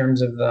in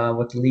terms of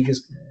what the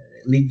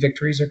league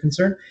victories are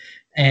concerned.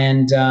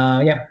 And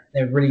a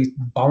really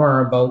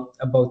bummer about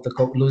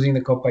losing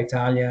the Coppa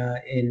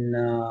Italia in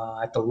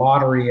at the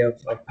lottery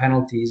of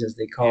penalties, as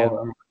they call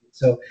them.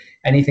 So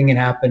anything can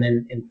happen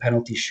in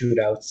penalty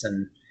shootouts,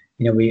 and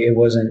it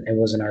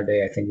wasn't our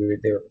day. I think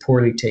they were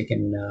poorly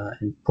taken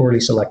and poorly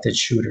selected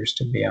shooters,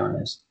 to be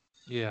honest.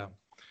 Yeah.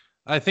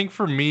 I think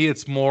for me,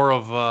 it's more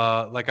of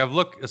like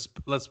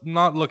let's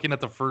not looking at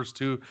the first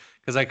two,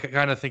 because I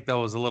kind of think that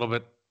was a little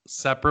bit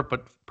separate.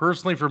 But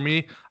personally, for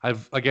me, I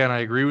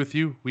agree with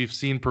you. We've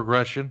seen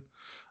progression.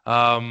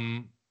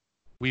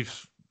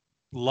 We've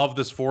loved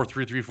this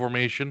 4-3-3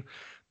 formation.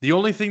 The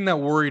only thing that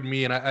worried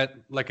me, and I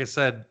like I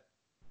said,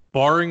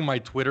 barring my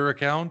Twitter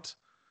account,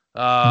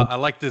 I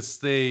like to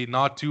stay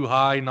not too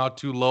high, not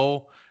too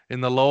low in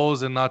the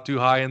lows, and not too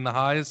high in the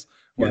highs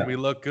when we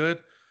look good.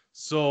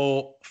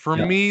 So for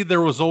me,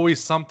 there was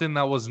always something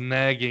that was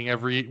nagging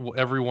every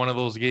one of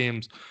those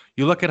games.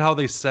 You look at how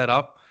they set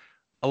up.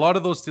 A lot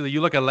of those, you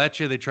look at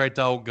Lecce, they tried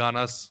to outgun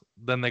us.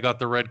 Then they got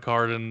the red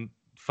card and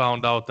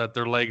found out that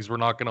their legs were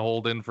not going to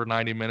hold in for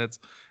 90 minutes,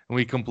 and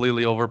we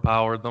completely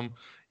overpowered them.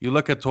 You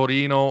look at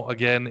Torino,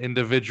 again,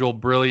 individual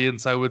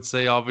brilliance, I would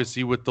say,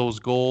 obviously, with those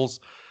goals.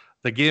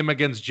 The game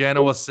against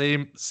Genoa,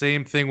 same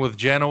thing with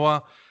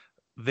Genoa.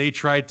 They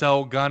tried to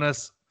outgun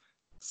us,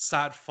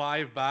 sat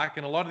 5 back,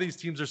 and a lot of these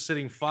teams are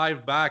sitting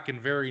 5 back and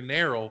very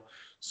narrow.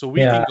 So we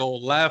can go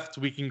left,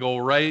 we can go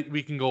right,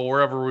 we can go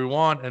wherever we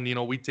want,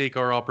 and we take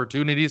our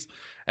opportunities,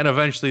 and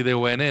eventually they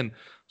went in.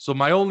 So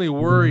my only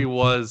worry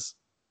was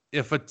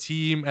if a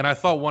team, and I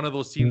thought one of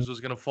those teams was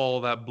going to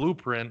follow that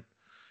blueprint,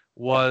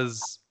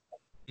 was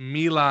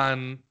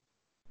Milan,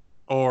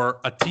 or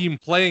a team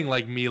playing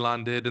like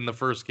Milan did in the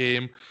first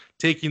game,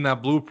 taking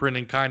that blueprint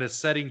and kind of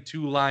setting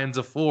 2 lines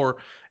of 4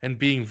 and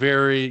being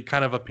very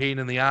kind of a pain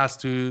in the ass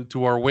to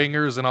our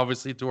wingers and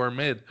obviously to our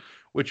mid,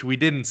 which we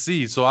didn't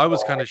see. So I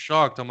was kind of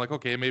shocked. I'm like,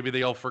 okay, maybe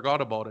they all forgot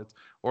about it,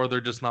 or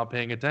they're just not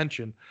paying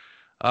attention.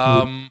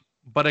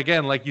 But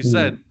again, like you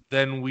said,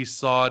 then we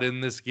saw it in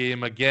this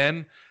game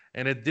again,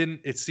 and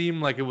it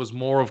seemed like it was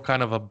more of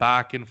kind of a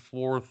back and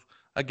forth,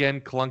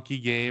 again,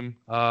 clunky game.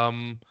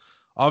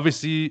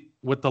 Obviously,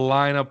 with the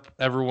lineup,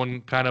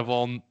 everyone kind of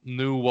all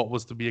knew what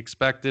was to be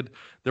expected.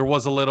 There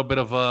was a little bit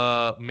of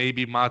a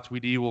maybe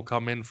Matuidi will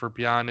come in for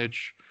Pjanic,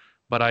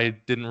 but I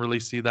didn't really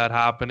see that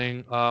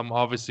happening.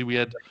 Obviously, we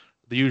had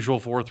the usual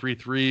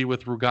 4-3-3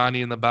 with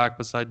Rugani in the back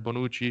beside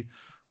Bonucci,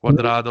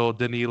 Cuadrado,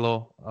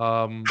 Danilo.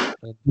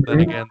 Then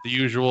again, the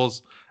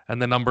usuals.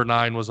 And the number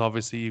 9 was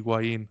obviously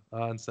Higuain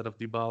instead of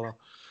Dybala.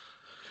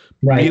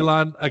 Right.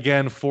 Milan,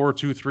 again,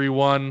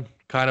 4-2-3-1,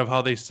 kind of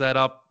how they set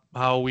up.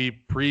 How we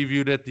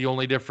previewed it. The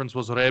only difference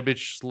was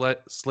Rebic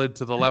slid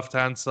to the left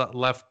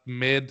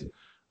mid,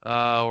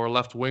 or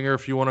left winger,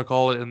 if you want to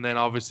call it, and then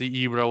obviously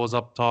Ibra was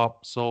up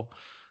top. So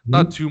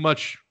not too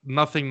much,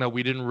 nothing that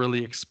we didn't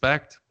really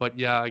expect. But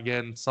yeah,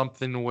 again,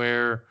 something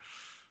where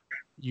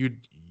you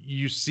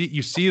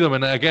see them,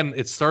 and again,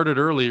 it started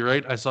early,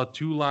 right? I saw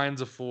 2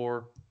 lines of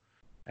 4,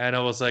 and I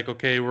was like,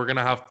 okay,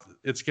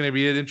 it's gonna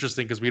be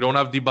interesting because we don't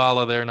have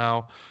Dybala there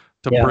now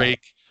to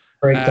break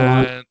the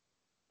line.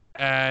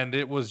 And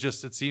it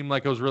seemed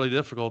like it was really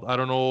difficult. I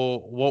don't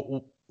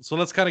know so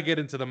let's kind of get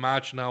into the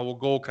match now. We'll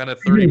go kind of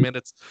 30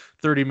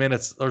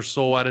 minutes or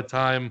so at a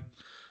time.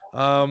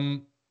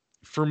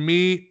 For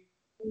me,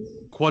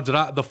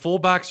 the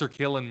fullbacks are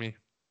killing me.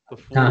 The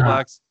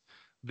fullbacks,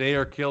 they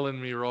are killing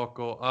me,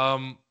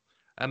 Rocco.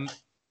 And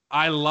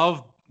I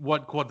love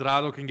what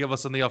Cuadrado can give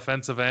us on the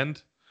offensive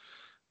end.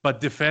 But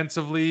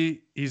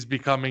defensively, he's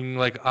becoming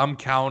like, I'm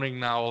counting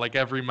now. Like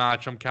every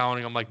match, I'm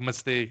counting. I'm like,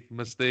 mistake.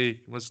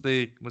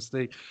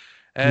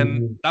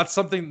 And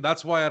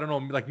that's why I don't know.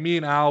 Like me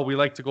and Al, we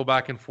like to go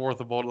back and forth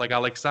about like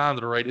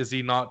Alexandre, right? Is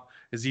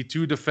he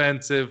too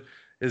defensive?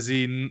 Is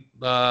he,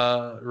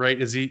 right?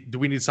 Do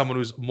we need someone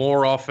who's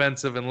more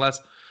offensive and less?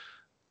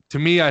 To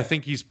me, I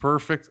think he's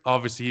perfect.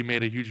 Obviously, he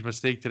made a huge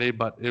mistake today,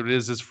 but it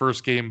is his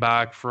first game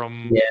back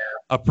from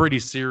a pretty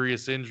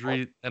serious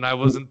injury, and I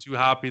wasn't too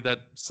happy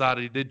that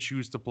Sarri did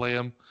choose to play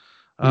him.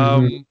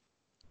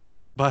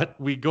 But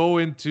we go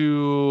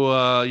into,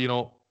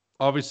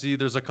 obviously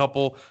there's a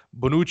couple.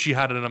 Bonucci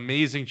had an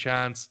amazing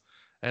chance,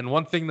 and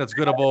one thing that's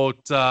good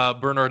about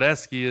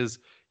Bernardeschi is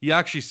he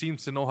actually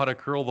seems to know how to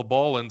curl the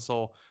ball in,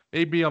 so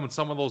maybe on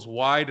some of those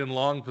wide and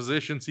long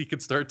positions, he could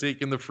start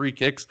taking the free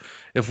kicks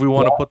if we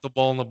want to put the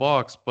ball in the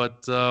box.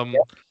 But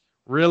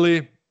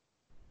really,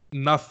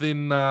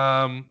 nothing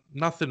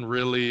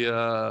really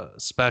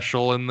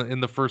special in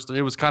the first.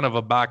 It was kind of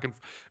a back and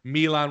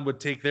Milan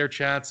would take their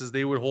chances.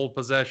 They would hold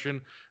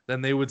possession,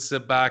 then they would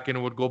sit back and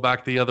it would go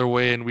back the other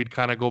way, and we'd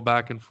kind of go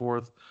back and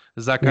forth.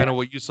 Is that kind of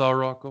what you saw,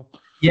 Rocco?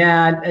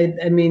 Yeah,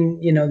 I mean,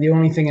 the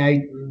only thing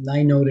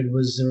I noted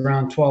was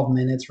around 12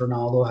 minutes,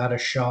 Ronaldo had a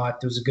shot.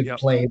 There was a good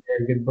play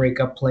there, good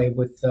breakup play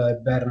with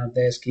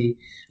Bernardeschi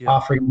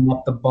offering him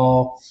up the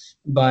ball.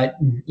 But,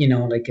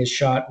 like his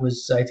shot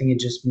was, I think it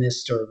just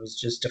missed or was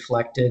just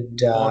deflected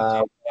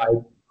by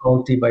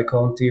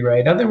Conti,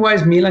 right?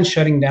 Otherwise, Milan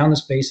shutting down the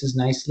spaces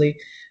nicely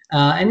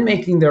and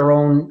making their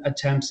own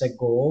attempts at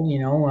goal,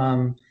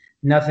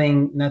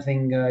 nothing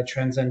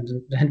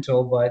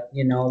transcendental, but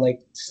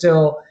like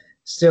still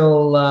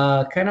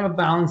kind of a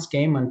balanced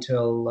game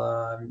until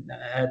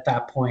at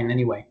that point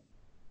anyway.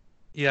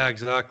 Yeah,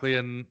 exactly.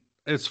 And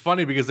it's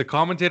funny because the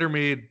commentator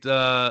made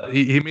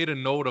he made a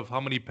note of how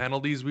many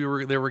penalties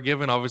they were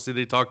given. Obviously,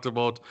 they talked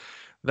about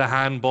the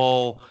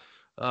handball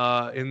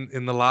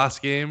in the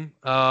last game.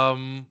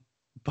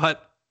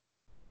 But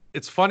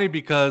it's funny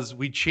because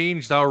we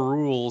changed our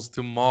rules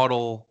to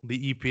model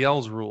the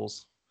EPL's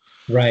rules.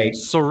 Right.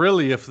 So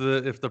really, if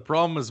the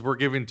problem is we're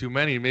giving too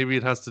many, maybe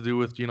it has to do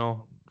with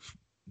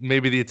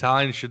maybe the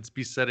Italians should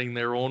be setting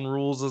their own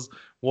rules as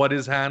what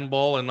is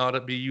handball and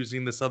not be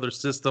using this other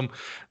system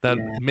that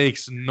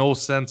makes no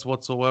sense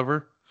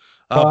whatsoever.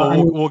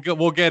 But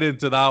we'll get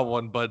into that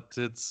one. But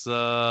it's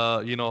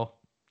I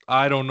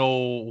don't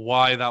know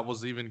why that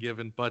was even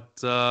given. But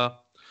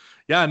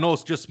yeah, no,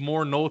 it's just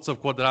more notes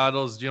of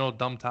Cuadrado's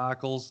dumb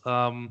tackles.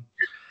 And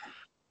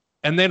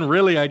then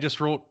really I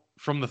just wrote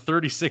from the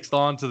 36th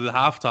on to the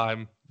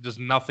halftime, just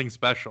nothing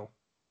special.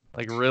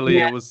 Like really,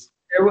 it was.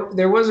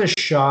 There was a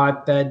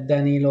shot that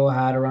Danilo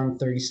had around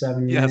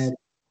 37 minutes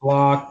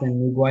blocked,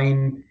 and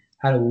Higuain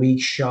had a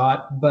weak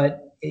shot,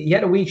 but he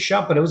had a weak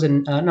shot, but it was it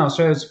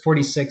was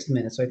 46th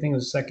minute. So I think it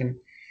was second.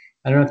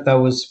 I don't know if that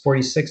was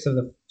 46th of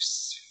the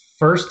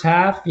first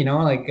half,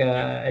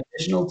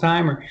 additional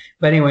time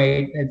but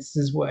anyway, it's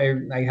this way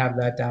I have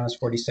that down as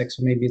 46,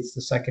 so maybe it's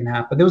the second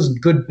half. But there was a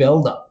good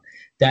buildup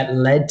that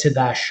led to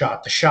that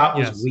shot. The shot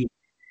was weak.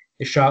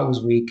 The shot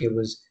was weak. It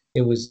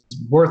was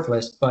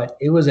worthless, but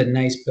it was a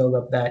nice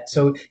build-up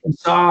so you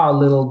saw a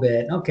little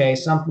bit, okay,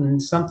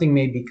 something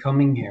may be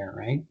coming here,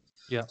 right?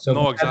 Yeah, so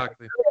no,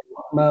 exactly.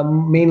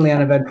 Mainly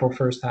uneventful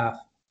first half.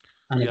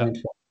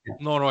 Uneventful. Yeah.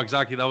 No,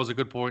 exactly. That was a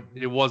good point.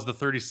 It was the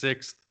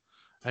 36th.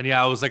 And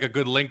yeah, it was like a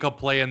good link-up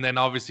play, and then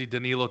obviously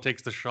Danilo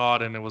takes the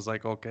shot, and it was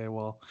like, okay,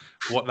 well,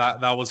 what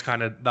that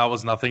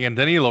was nothing. And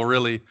Danilo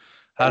really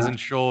hasn't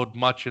showed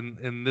much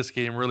in this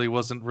game. Really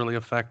wasn't really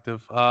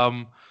effective.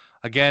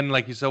 Again,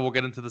 like you said, we'll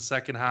get into the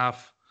second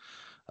half.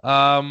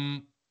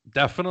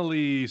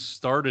 Definitely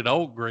started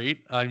out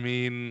great. I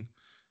mean,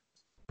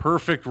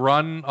 perfect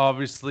run,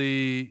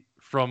 obviously,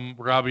 from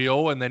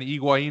Rabiot, and then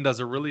Higuain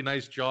does a really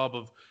nice job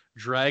of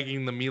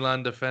dragging the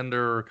Milan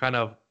defender kind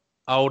of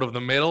out of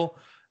the middle.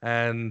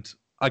 And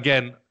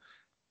again,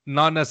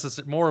 not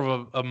necessarily, more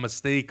of a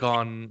mistake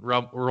on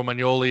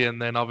Romagnoli,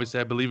 and then obviously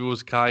I believe it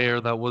was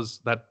Kjaer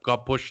that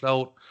got pushed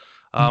out.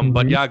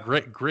 But yeah,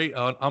 great,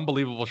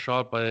 unbelievable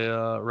shot by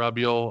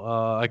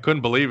Rabiot. I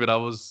couldn't believe it. I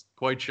was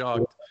quite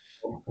shocked.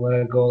 What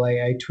a goal!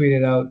 I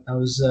tweeted out. I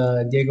was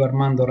Diego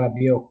Armando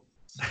Rabiot.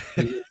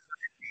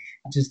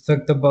 Just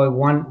took the ball,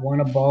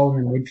 won a ball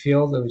in the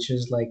midfield, which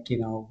is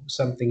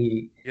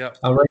something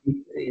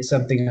already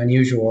something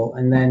unusual,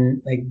 and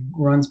then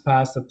runs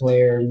past the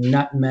player,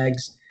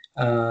 nutmegs.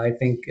 I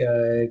think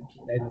it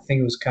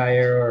was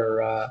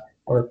Kjaer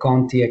or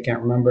Conti, I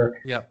can't remember.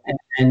 Yeah.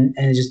 And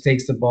it just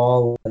takes the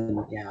ball,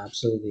 and yeah,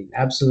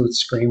 absolute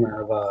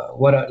screamer of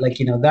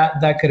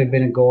that could have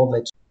been a goal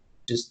that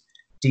just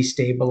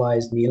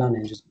destabilized Milan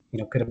and just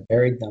could have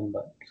buried them,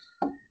 but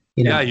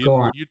go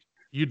on.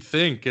 You'd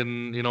think,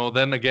 and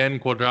then again,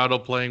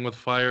 Cuadrado playing with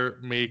fire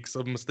makes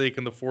a mistake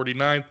in the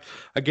 49th.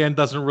 Again,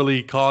 doesn't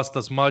really cost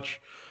us much,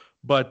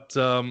 but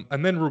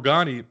and then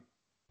Rugani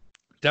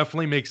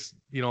definitely makes.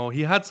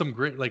 He had some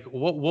great.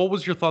 What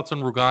was your thoughts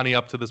on Rugani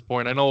up to this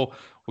point? I know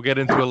we'll get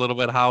into a little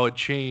bit how it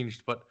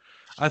changed, but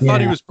I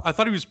thought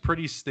he was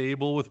pretty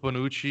stable with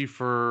Bonucci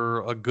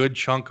for a good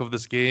chunk of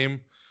this game.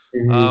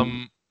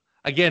 Mm-hmm.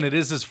 Again, it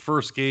is his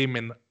first game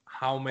in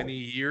how many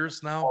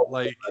years now?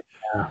 To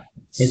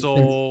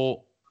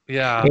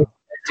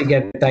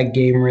get that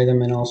game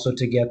rhythm and also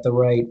to get the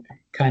right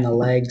kind of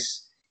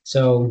legs.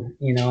 So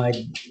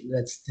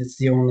that's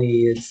the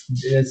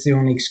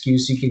only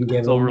excuse you can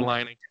give. Silver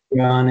lining. To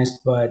be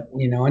honest, but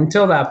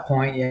until that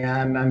point,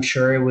 I'm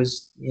sure it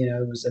was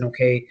an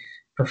okay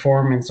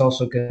performance.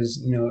 Also because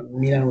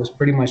Milan was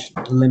pretty much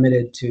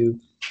limited to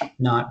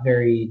not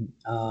very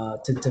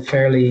to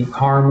fairly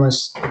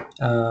harmless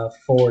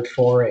forward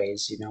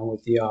forays.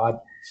 With the odd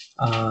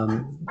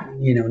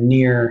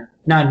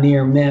not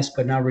near miss,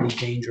 but not really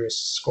dangerous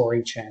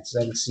scoring chances.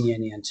 I didn't see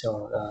any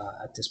until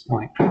at this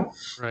point.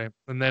 Right,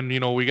 and then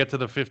we get to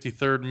the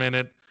 53rd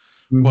minute.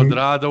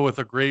 Cuadrado with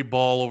a great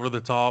ball over the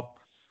top,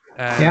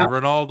 and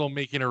Ronaldo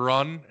making a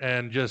run,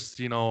 and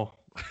just I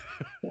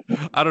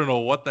don't know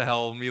what the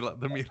hell the Milan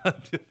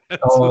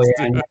defense was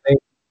doing.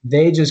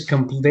 They just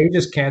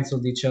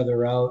canceled each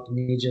other out, and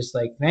he just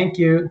thank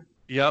you.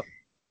 Yep.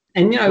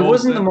 And it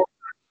wasn't the most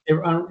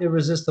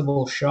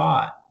irresistible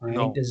shot, right?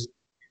 No. Because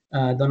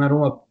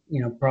Donnarumma,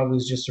 probably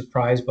was just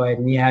surprised by it,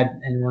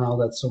 and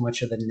Ronaldo had so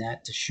much of the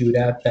net to shoot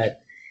at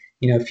that,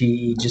 if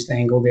he just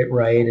angled it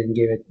right and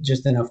gave it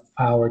just enough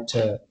power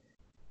to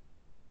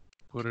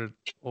put it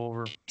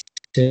over,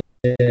 to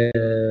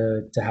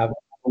have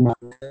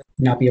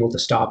not be able to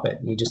stop it.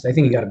 I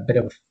think he got a bit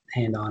of a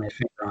hand on it,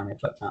 finger on it,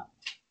 but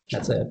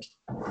that's it.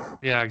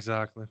 Yeah,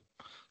 exactly.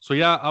 So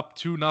up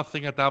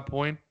 2-0 at that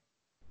point.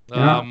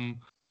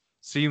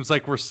 Seems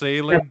like we're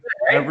sailing.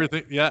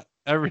 Everything, yeah,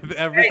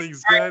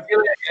 everything's good.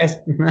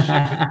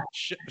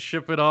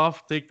 Ship it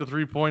off. Take the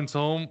 3 points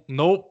home.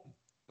 Nope.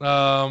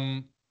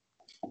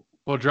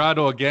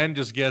 Cuadrado again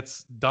just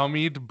gets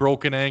dummied,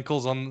 broken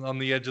ankles on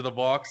the edge of the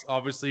box.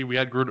 Obviously, we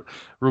had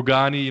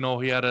Rugani. You know,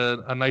 he had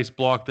a nice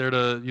block there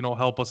to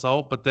help us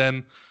out. But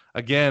then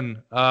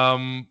again,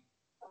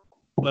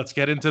 let's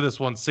get into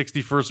this one.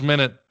 61st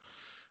minute.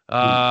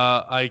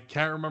 I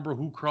can't remember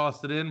who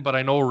crossed it in, but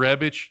I know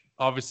Rebic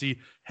obviously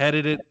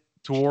headed it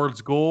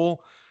towards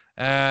goal,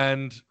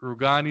 and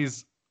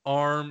Rugani's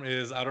arm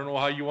is, I don't know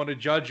how you want to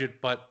judge it,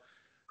 but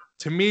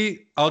to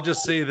me, I'll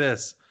just say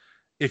this.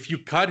 If you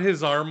cut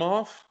his arm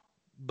off,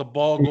 the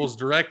ball goes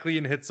directly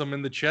and hits him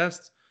in the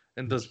chest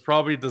and does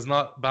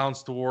not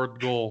bounce toward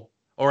goal.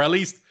 Or at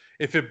least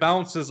if it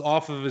bounces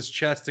off of his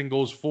chest and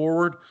goes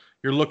forward,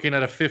 you're looking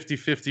at a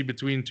 50-50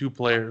 between two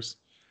players.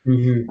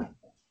 Mm-hmm.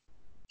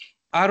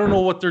 I don't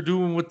know what they're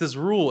doing with this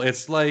rule.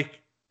 It's like,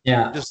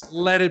 just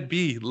let it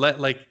be.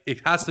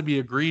 It has to be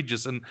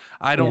egregious, and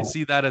I don't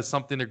see that as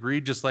something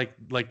egregious like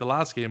the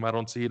last game. I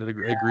don't see it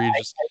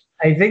egregious.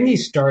 I think he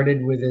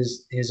started with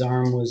his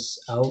arm was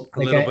out a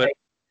little bit.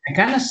 I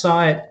kind of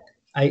saw it.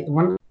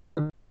 The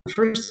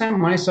first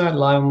time when I saw it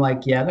live, I'm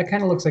like, yeah, that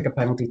kind of looks like a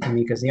penalty to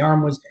me because the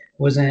arm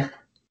wasn't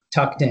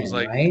tucked in,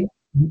 right?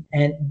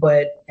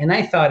 And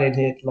I thought it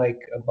hit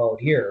like about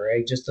here,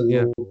 right? Just a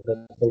little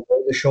below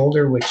the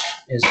shoulder, which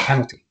is a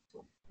penalty,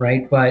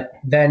 right? But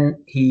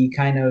then he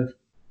kind of,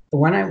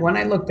 when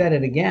I looked at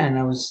it again,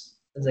 I was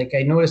like,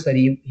 I noticed that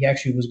he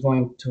actually was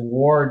going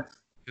toward,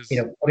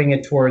 putting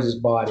it towards his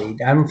body.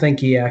 I don't think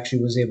he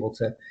actually was able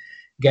to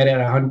get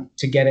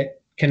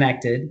it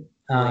connected,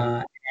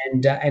 and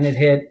it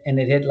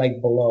hit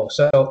like below.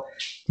 So,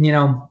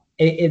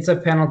 it's a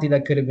penalty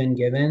that could have been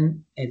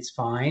given. It's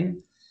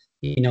fine.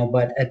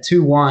 But at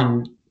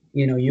 2-1,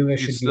 you guys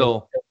should be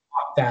able to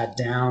lock that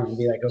down and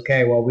be like,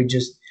 okay, well, we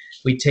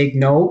take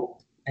note,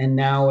 and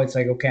now it's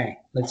like, okay,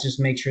 let's just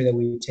make sure that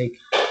we take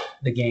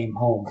the game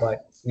home.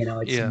 But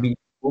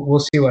we'll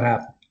see what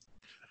happens.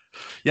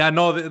 Yeah,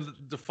 no,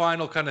 the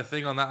final kind of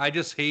thing on that, I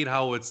just hate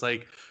how it's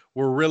like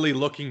we're really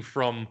looking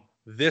from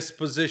this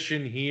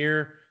position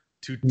here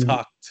to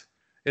tucked.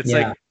 It's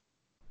like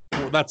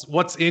that's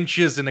what's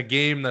inches in a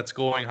game that's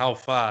going how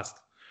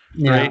fast,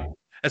 right?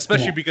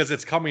 Especially because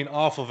it's coming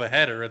off of a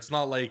header. It's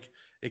not like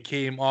it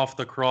came off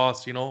the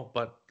cross,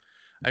 But,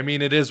 I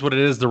mean, it is what it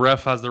is. The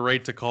ref has the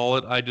right to call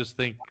it. I just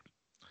think,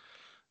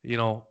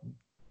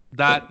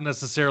 that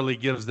necessarily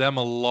gives them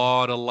a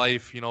lot of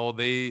life.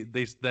 They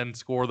then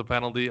score the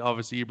penalty.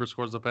 Obviously, Ibra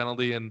scores the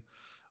penalty. And,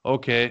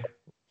 okay,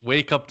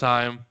 wake up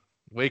time.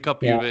 Wake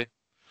up, Juve.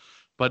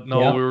 But,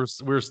 no, we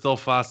were still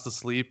fast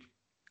asleep.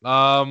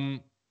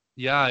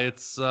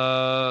 It's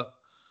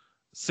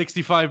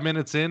 65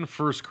 minutes in,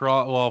 first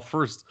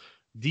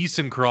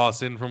decent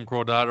cross in from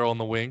Cuadrado on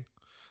the wing.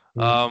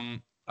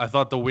 I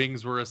thought the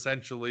wings were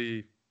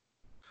essentially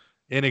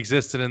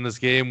inexistent in this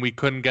game. We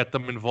couldn't get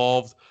them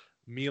involved.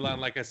 Milan,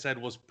 like I said,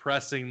 was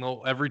pressing.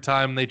 Every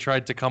time they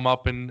tried to come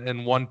up in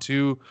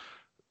 1-2,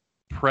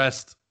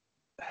 pressed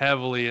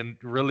heavily and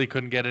really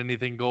couldn't get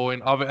anything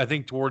going. I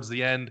think towards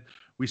the end,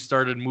 we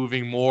started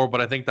moving more, but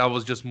I think that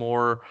was just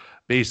more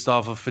based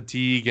off of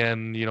fatigue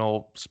and,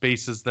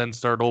 spaces then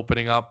start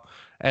opening up.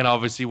 And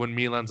obviously when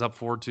Milan's up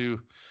 4-2,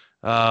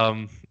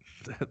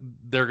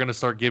 they're going to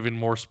start giving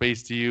more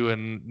space to you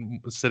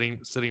and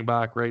sitting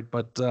back, right?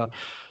 But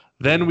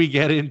then we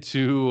get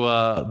into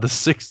the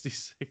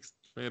 66th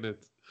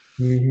minute.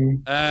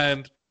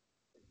 And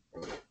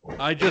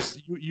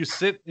you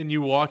sit and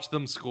you watch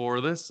them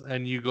score this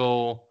and you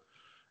go,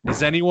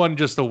 is anyone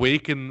just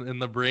awake in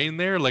the brain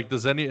there? Like,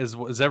 is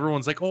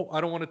everyone's like, oh, I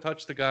don't want to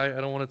touch the guy.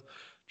 I don't want to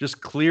just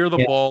clear the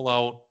ball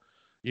out.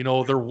 They're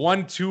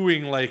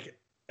 1-2ing, like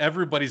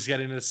everybody's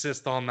getting an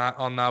assist on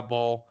that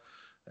ball.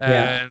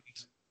 And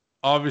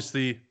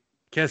obviously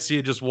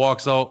Kessie just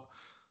walks out,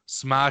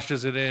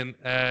 smashes it in,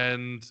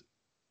 and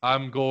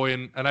I'm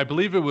going, and I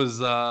believe it was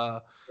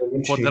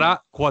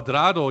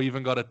Cuadrado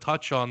even got a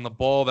touch on the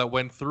ball that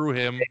went through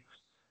him.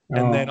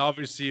 And then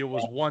obviously it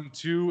was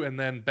 1-2 and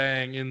then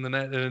bang in the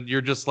net. And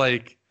you're just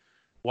like,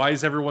 why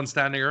is everyone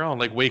standing around?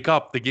 Like, wake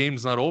up. The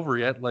game's not over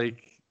yet.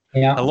 Like,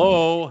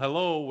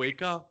 hello,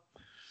 wake up.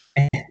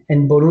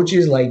 And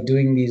Bonucci's like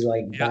doing these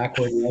like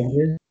backward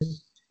lunges.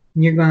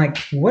 And you're going like,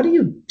 what are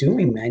you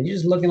doing, man? You're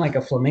just looking like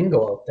a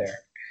flamingo out there.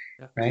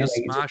 Yeah, right? Just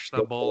smash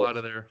that ball out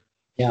of there.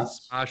 Yeah.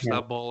 Smash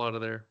that ball out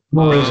of there.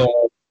 No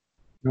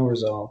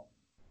resolve.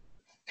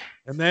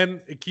 And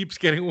then it keeps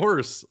getting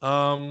worse.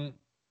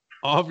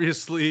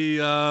 Obviously,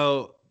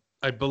 I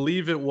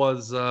believe it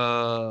was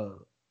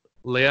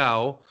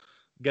Leao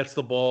gets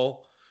the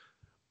ball,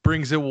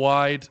 brings it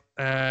wide,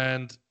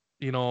 and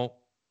I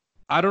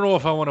don't know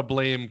if I want to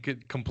blame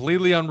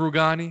completely on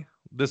Rugani.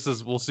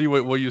 We'll see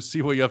what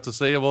you have to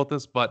say about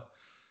this, but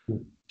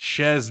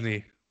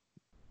Szczesny.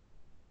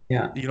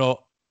 Yeah.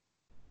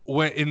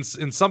 When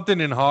in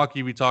something in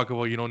hockey we talk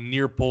about,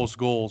 near post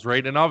goals,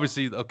 right? And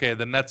obviously, okay,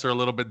 the nets are a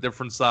little bit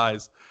different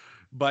size,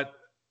 but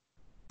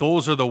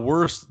those are the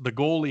worst. The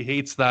goalie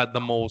hates that the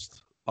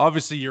most.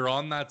 Obviously, you're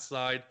on that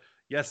side.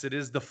 Yes, it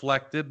is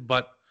deflected,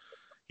 but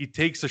he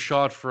takes a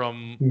shot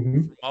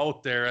from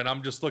out there, and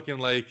I'm just looking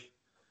like,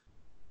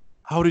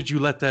 how did you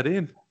let that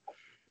in?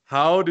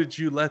 How did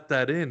you let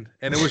that in?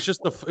 And it was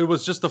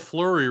just a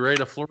flurry, right?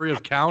 A flurry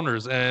of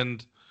counters,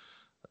 and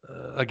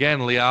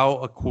again, Liao,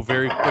 a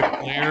very quick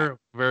player,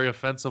 very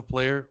offensive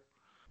player,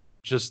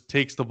 just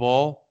takes the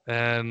ball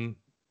and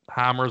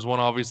hammers one,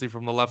 obviously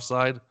from the left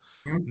side,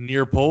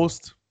 near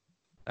post,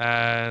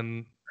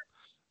 and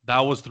that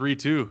was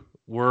 3-2.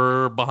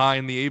 We're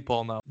behind the 8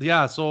 ball now.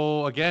 Yeah.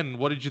 So again,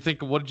 what did you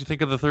think? What did you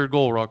think of the third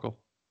goal, Rocco?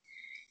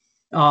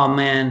 Oh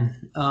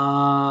man,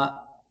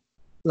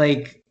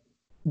 like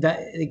that.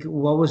 Like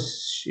what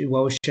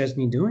was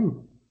Chesney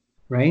doing?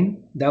 Right?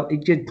 That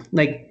it could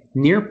like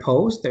near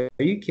post. Are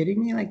you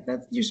kidding me? Like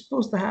that, you're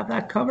supposed to have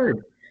that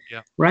covered.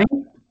 Yeah. Right.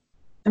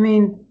 I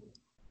mean,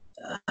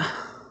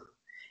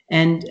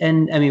 and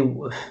I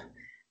mean,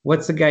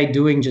 what's the guy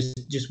doing? Just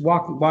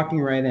walking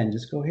right in.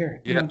 Just go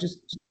here. You know, just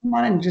come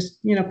on and just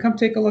come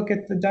take a look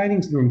at the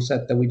dining room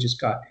set that we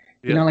just got.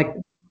 You know, like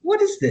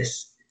what is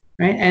this?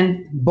 Right?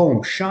 And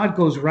boom, shot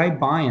goes right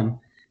by him,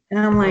 and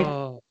I'm like,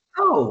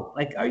 oh,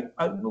 like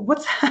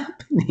what's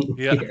happening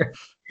here?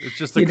 It's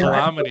just a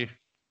calamity.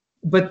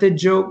 But the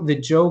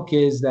joke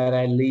is that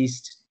at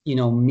least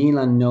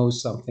Milan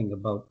knows something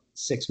about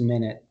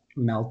 6-minute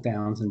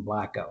meltdowns and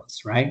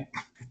blackouts, right?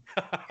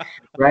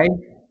 Right?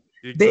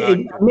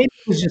 Exactly. Maybe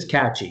it was just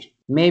catchy.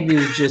 Maybe it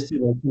was just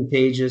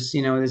contagious.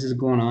 This is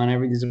going on.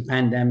 There's a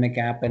pandemic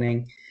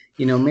happening.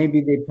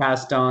 Maybe they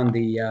passed on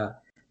the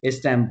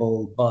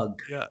Istanbul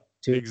bug. Yeah,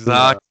 to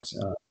exactly.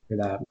 For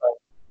that. But,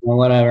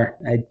 whatever.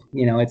 It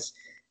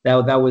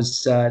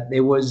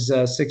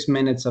was 6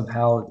 minutes of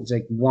hell. It's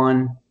like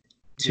 1,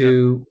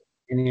 2,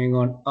 and then you're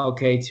going,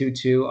 okay,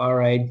 2-2. All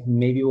right,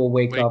 maybe we'll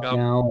wake up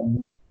now,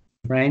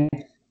 right?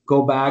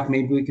 Go back.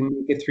 Maybe we can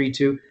make it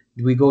 3-2.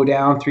 We go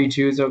down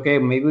 3-2. It's okay.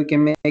 Maybe we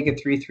can make it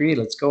 3-3.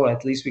 Let's go.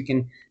 At least we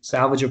can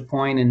salvage a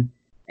point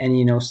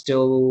and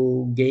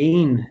still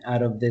gain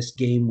out of this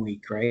game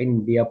week, right?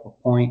 And be up a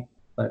point.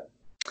 But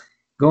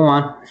go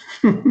on.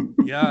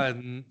 Yeah,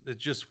 and it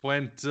just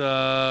went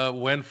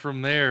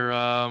from there.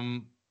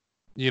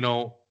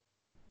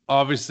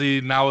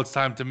 Obviously now it's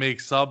time to make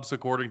subs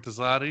according to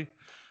Sadi.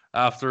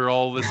 After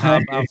all this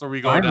after we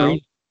go down.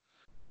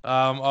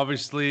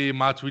 Obviously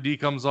Matuidi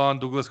comes on,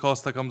 Douglas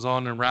Costa comes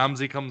on, and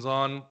Ramsey comes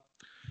on.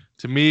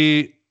 To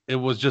me, it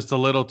was just a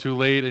little too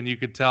late, and you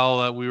could tell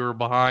that we were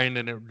behind,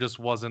 and it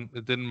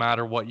didn't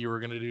matter what you were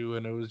going to do,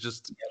 and it was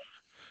just,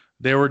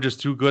 they were just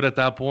too good at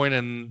that point,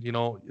 and,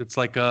 it's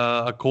like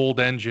a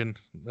cold engine,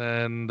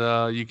 and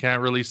you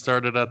can't really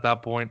start it at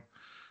that point.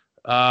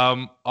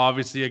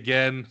 Obviously,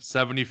 again,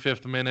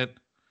 75th minute,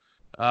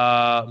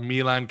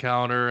 Milan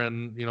counter,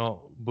 and,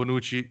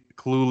 Bonucci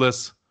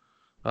clueless.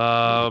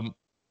 I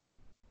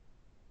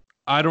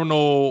don't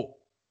know.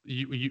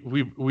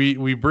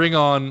 We bring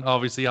on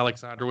obviously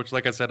Alexander, which,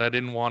 like I said, I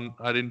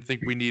didn't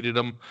think we needed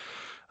him.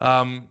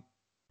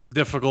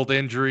 Difficult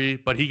injury,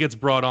 but he gets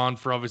brought on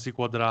for obviously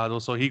Cuadrado,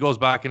 so he goes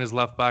back in his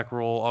left back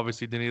role.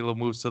 Obviously, Danilo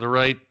moves to the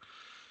right.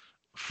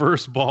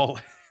 First ball.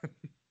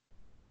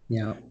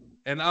 Yeah.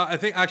 And I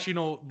think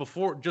actually,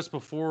 before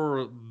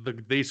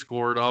they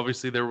scored,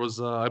 obviously there was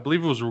I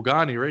believe it was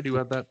Rugani, right, who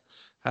had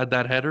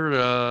that header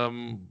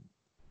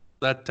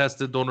that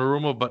tested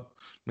Donnarumma, but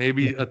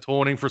maybe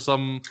atoning for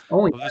some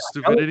of the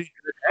stupidity.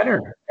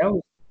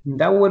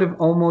 That would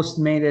have almost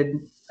made it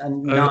a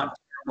not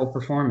terrible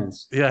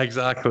performance. Yeah,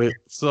 exactly.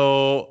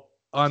 So,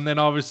 and then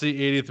obviously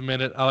 80th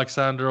minute,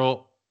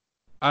 Alexandro,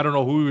 I don't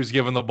know who he was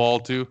giving the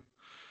ball to.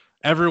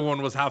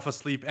 Everyone was half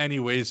asleep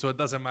anyway, so it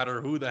doesn't matter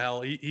who the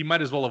hell. He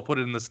might as well have put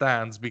it in the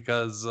stands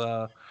because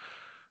it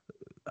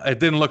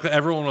didn't look.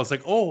 Everyone was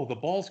like, "Oh, the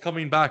ball's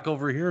coming back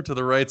over here to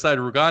the right side."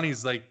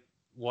 Rugani's like,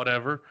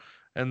 "Whatever,"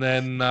 and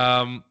then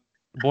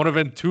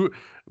Bonaventura,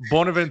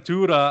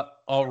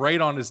 right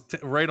on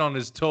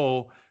his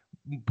toe,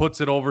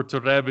 puts it over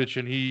to Rebic,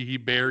 and he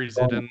buries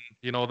it, and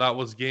that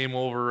was game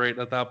over right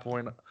at that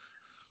point.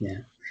 Yeah.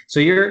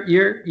 So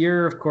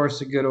you're of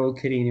course a good old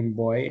Canadian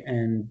boy,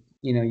 and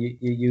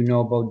you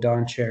know about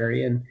Don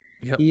Cherry, and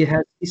he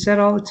said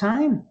all the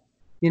time,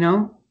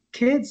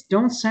 kids,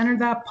 don't center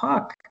that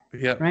puck.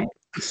 Yeah. Right.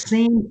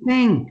 Same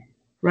thing.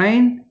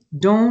 Right.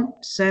 Don't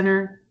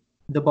center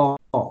the ball.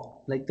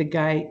 Like the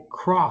guy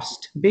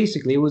crossed.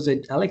 Basically, it was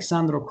an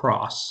Alexandro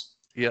cross.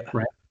 Yeah.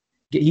 Right.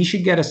 He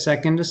should get a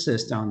second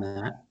assist on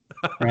that.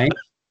 Right.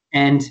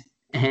 and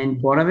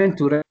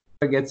Bonaventura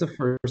gets a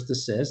first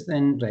assist,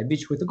 and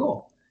Rebic with a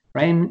goal.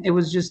 Right. And it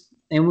was just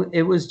a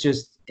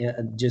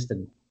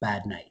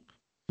bad night.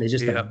 There's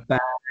just a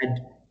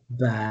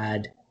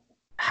bad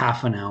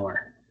half an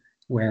hour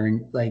where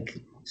like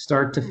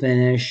start to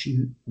finish,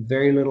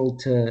 very little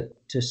to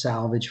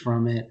salvage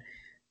from it.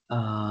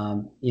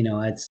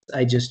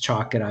 I just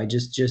chalk it. I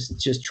just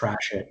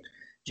trash it.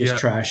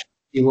 Trash it.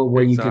 See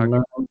what you can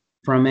learn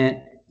from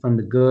it, from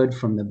the good,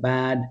 from the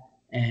bad,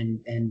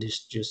 and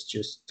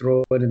just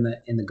throw it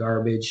in the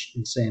garbage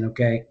and saying,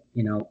 okay,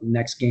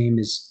 next game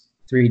is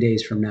 3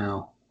 days from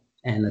now,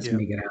 and let's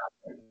make it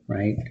happen,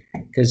 right?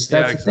 Because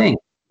that's the thing.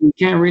 You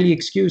can't really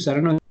excuse. I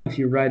don't know if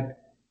you read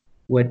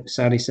what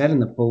Saudi said in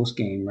the post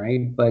game,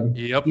 right? But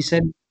he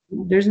said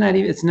he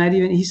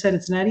said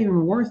it's not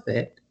even worth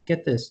it.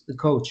 Get this, the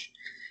coach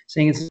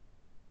saying it's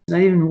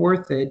not even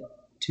worth it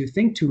to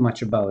think too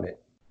much about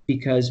it,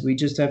 because we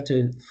just have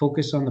to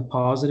focus on the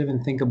positive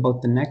and think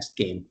about the next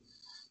game.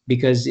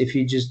 Because if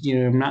you just,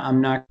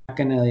 I'm not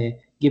going to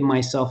give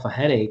myself a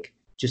headache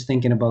just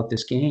thinking about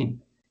this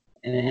game.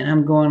 And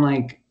I'm going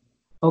like,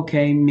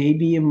 okay,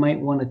 maybe you might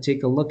want to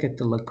take a look at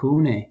the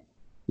lacunae,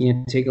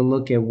 take a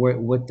look at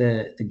what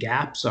the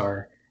gaps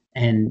are,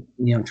 and,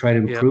 try to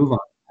improve on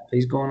it.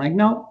 He's going like,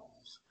 no,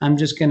 I'm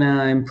just going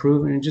to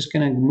improve and just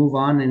going to move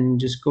on and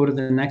just go to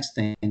the next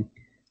thing.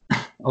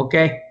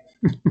 Okay.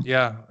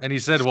 Yeah. And he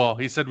said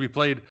we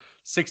played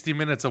 60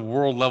 minutes of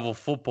world level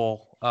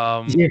football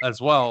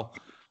as well.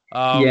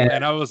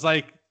 And I was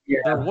like,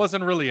 there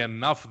wasn't really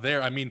enough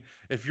there. I mean,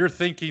 if you're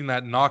thinking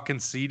that not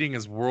conceding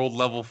is world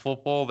level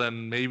football,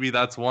 then maybe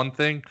that's one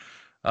thing.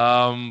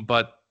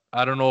 But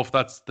I don't know if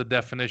that's the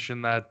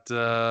definition that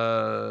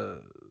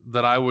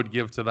I would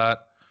give to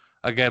that.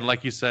 Again,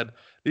 like you said,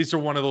 these are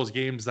one of those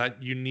games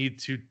that you need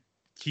to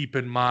keep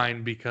in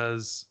mind,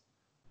 because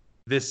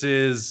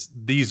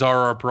these are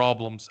our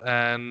problems.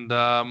 And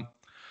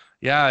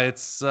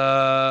it's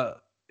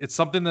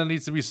something that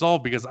needs to be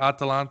solved, because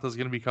Atalanta is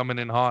going to be coming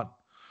in hot.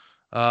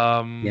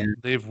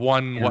 They've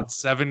won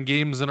 7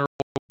 games in a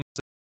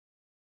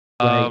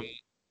row.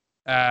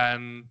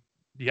 And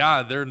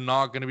they're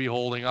not going to be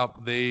holding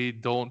up. They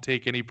don't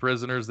take any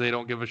prisoners. They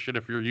don't give a shit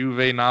if you're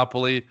Juve,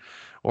 Napoli,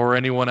 or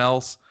anyone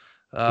else.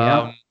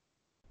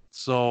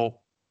 So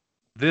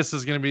this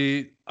is going to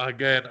be,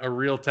 again, a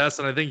real test.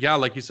 And I think,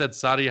 like you said,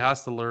 Saudi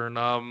has to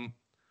learn.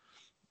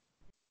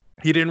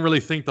 He didn't really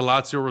think the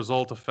Lazio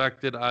result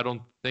affected. I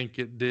don't think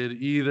it did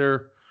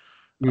either.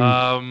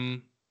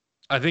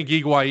 I think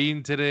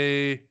Higuain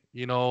today,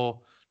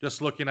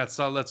 just looking at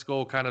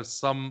look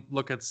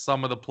at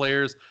some of the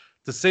players.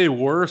 To say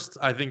worst,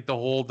 I think the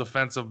whole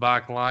defensive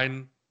back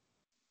line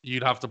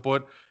you'd have to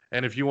put.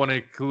 And if you want to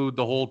include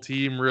the whole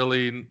team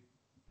really,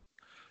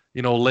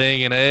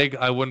 laying an egg,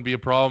 I wouldn't be a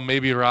problem.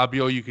 Maybe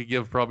Rabiot you could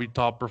give probably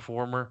top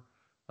performer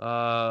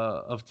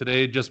of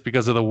today, just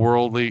because of the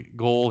worldly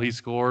goal he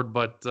scored.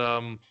 But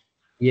I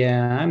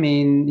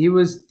mean, he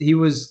was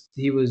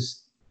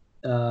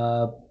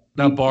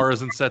that bar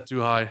isn't set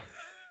too high.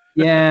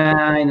 Yeah,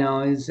 I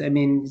know.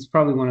 It's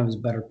probably one of his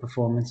better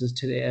performances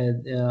today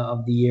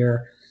of the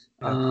year.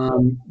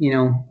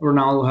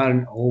 Ronaldo had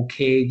an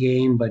okay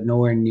game, but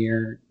nowhere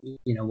near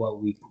what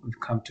we've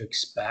come to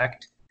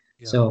expect.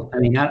 So I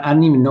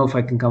don't even know if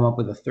I can come up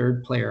with a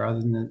third player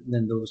other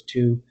than those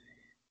two.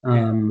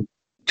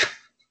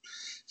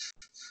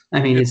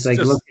 It's like,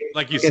 just,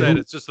 like you said,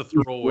 it's just a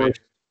throwaway.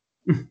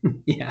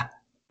 Yeah,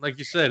 like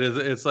you said,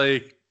 it's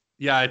like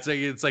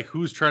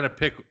who's trying to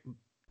pick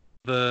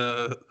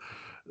the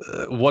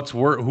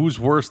who's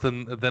worse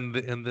than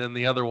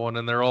the other one,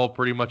 and they're all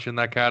pretty much in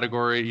that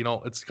category.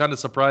 It's kind of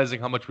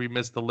surprising how much we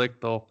missed the lick,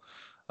 though.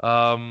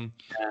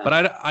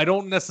 But I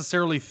don't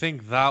necessarily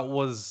think that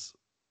was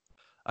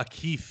a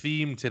key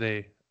theme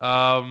today.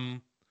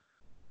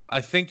 I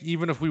think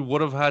even if we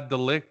would have had the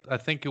lick, I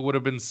think it would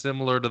have been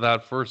similar to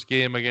that first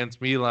game against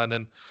Milan.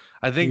 And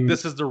I think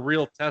this is the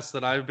real test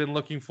that I've been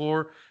looking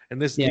for. And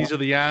these are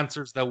the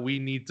answers that we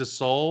need to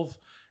solve.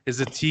 Is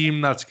a team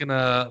that's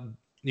gonna,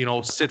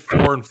 sit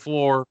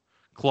 4-4,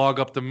 clog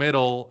up the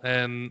middle,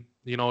 and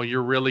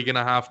you're really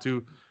gonna have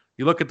to.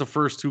 You look at the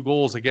first 2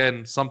 goals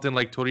again, something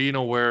like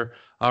Torino, where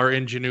our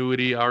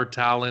ingenuity, our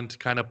talent,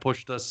 kind of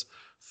pushed us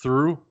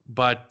through.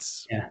 But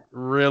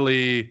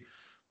really,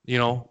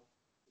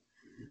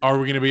 are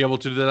we going to be able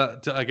to do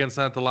that against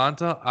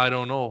Atalanta? I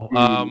don't know.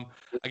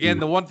 Again,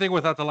 the one thing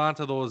with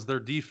Atalanta, though, is their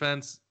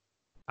defense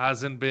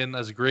hasn't been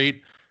as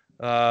great.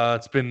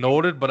 It's been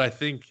noted, but I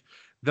think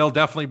they'll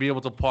definitely be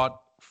able to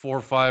pot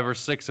 4, 5, or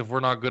 6 if we're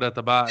not good at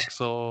the back.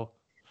 So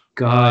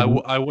I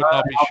would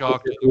not be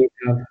shocked.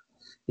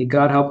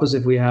 God help us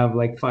if we have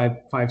like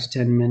 5 to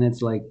 10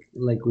 minutes like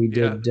we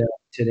did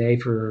today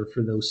for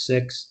those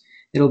 6.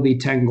 It'll be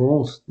 10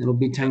 goals. It'll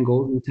be 10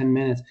 goals in 10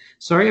 minutes.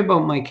 Sorry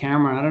about my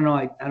camera. I don't know.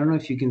 I don't know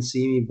if you can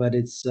see me, but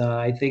it's.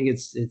 I think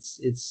it's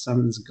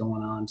something's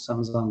going on.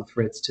 Something's on the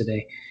fritz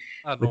today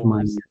with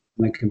my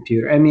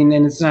computer. And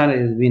it's not.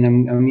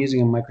 I'm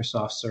using a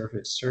Microsoft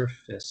Surface,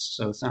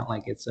 so it's not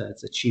like it's a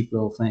cheap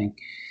little thing.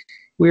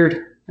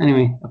 Weird.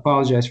 Anyway,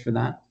 apologize for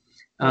that.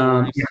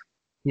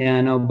 Yeah,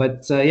 I know,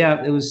 but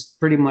it was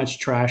pretty much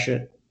trash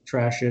it.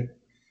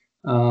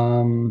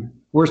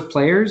 Worst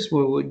players?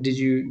 What did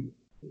you?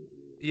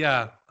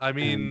 Yeah,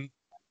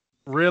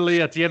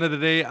 really, at the end of the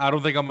day, I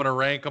don't think I'm going to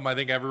rank them. I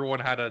think everyone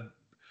had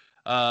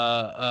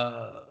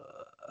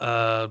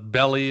a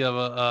belly of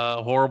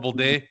a horrible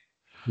day.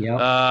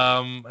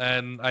 Yeah.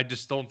 And I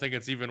just don't think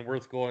it's even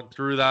worth going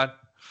through that.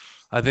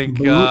 I think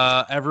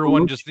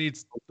everyone just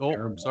needs.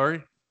 Oh,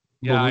 sorry.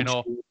 Yeah, I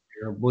know.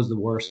 Europe was the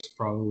worst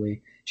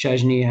probably.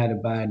 Szczęsny had a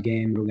bad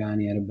game.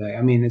 Rugani had a bad.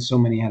 I mean, so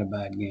many had a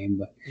bad game,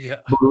 but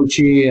Yeah.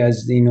 Bonucci,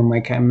 as you know, my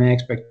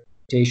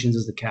expectations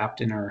as the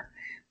captain are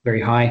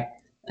very high,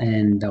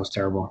 and that was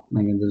terrible.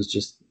 Like it was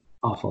just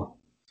awful.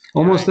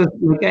 Almost like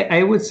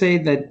I would say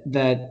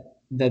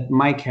that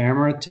my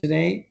camera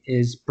today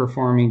is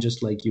performing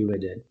just like Juve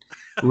did,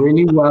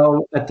 really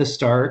well at the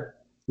start,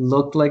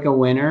 looked like a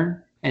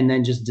winner, and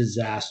then just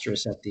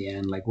disastrous at the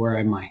end. Like, where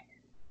am I?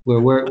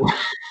 Where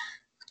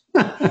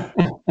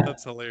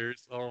That's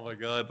hilarious. Oh my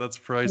god, that's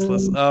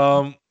priceless.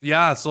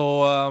 Yeah,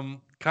 so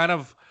kind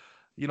of,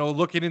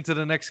 looking into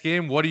the next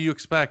game, what do you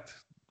expect?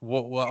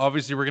 Well,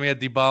 obviously we're gonna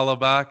get Dybala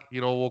back.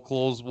 We'll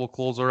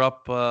close her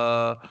up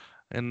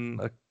in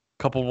a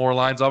couple more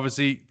lines.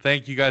 Obviously,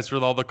 thank you guys for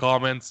all the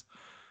comments,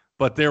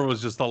 but there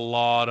was just a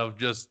lot of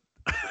just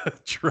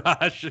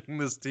trashing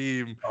this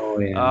team, Oh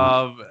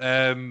yeah.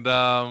 and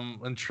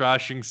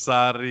trashing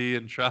Sarri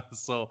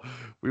so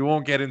we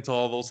won't get into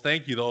all those.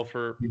 Thank you though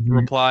for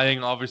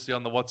replying, obviously,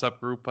 on the WhatsApp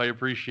group. I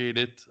appreciate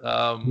it.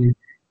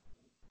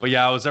 But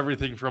yeah, it was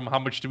everything from how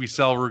much do we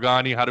sell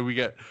Rugani, how do we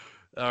get,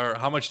 or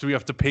how much do we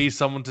have to pay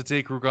someone to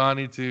take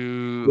Rugani,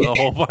 to a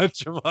whole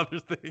bunch of other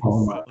things.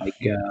 Oh my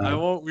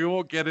god. We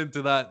won't get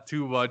into that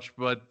too much,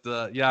 but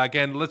yeah,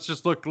 again, let's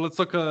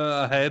look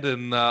ahead,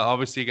 and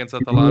obviously against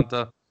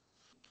Atalanta.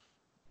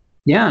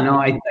 Yeah, no,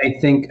 I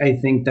think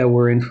that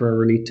we're in for a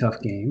really tough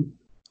game.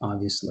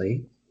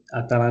 Obviously,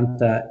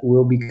 Atalanta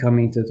will be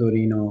coming to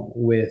Torino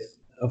with,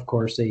 of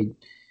course, a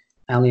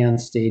Allianz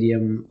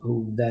Stadium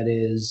that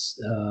is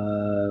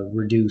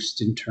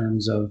reduced in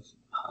terms of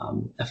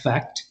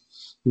effect,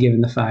 given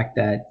the fact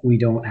that we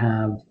don't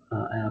have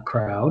a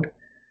crowd,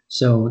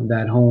 so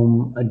that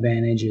home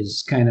advantage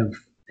is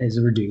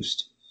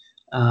reduced.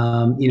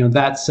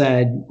 That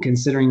said,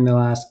 considering the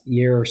last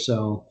year or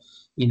so,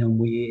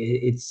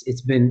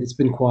 it's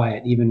been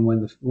quiet even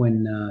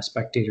when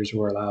spectators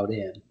were allowed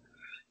in.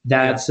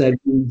 That said,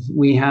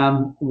 we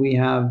have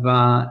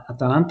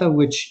Atalanta,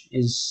 which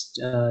is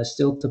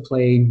still to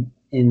play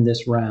in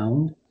this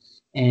round,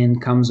 and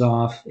comes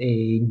off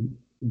a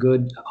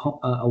good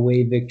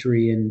away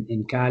victory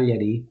in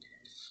Cagliari,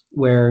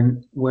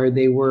 where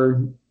they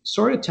were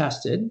sort of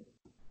tested,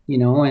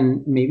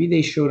 and maybe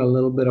they showed a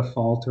little bit of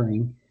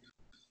faltering.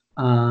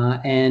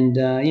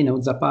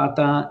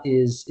 Zapata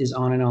is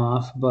on and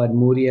off, but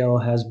Muriel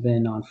has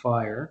been on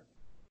fire,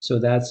 so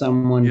that's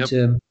someone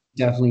to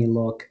definitely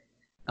look.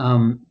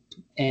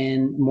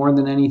 And more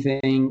than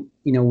anything,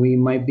 we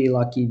might be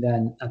lucky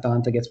that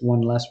Atalanta gets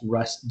one less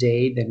rest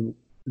day than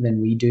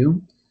we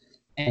do,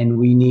 and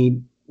we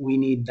need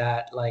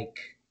that, like,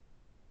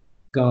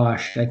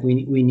 gosh, like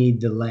we need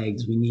the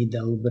legs, we need a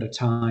little bit of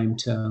time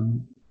to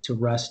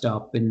rest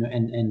up and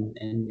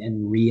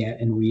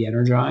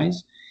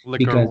re-energize.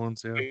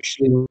 Because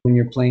especially when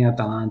you're playing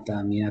Atalanta,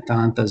 I mean,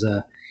 Atalanta's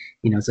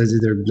it's as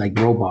if they're like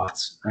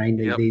robots, right?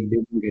 They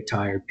don't get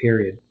tired,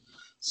 period.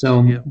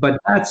 So, but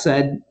that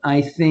said,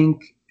 I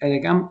think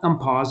I'm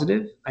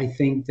positive. I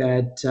think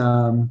that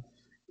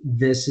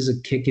this is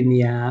a kick in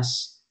the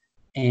ass,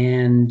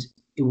 and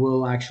it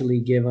will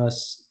actually give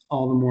us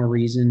all the more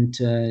reason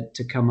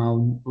to come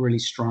out really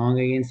strong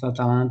against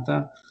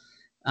Atalanta.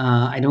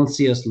 I don't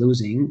see us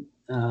losing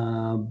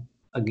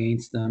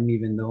against them,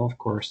 even though, of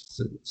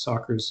course,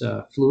 soccer's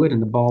fluid and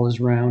the ball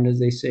is round, as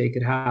they say. It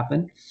could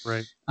happen.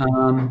 Right.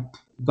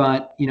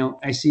 But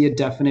I see a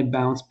definite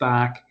bounce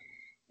back,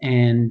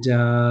 and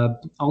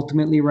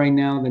ultimately, right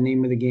now, the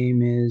name of the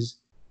game is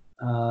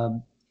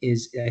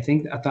I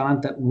think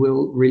Atalanta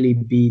will really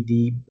be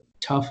the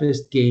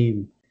toughest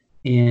game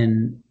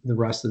in the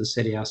rest of the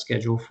Serie A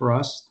schedule for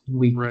us.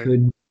 We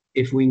could,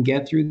 if we can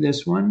get through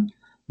this one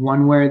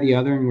way or the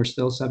other, and we're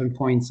still 7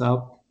 points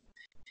up,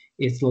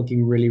 it's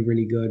looking really,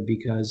 really good,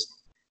 because,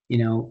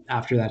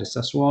 after that is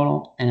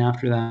Sassuolo, and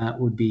after that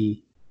would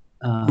be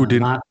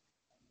Lazio,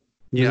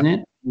 isn't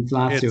it? It's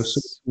Lazio.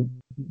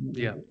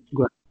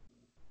 Go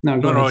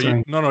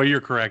ahead. No,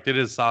 you're correct. It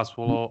is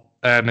Sassuolo,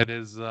 and it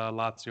is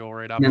Lazio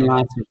right after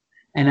that.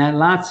 And at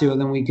Lazio,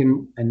 then we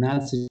can, in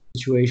that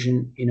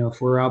situation,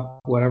 if we're up,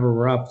 whatever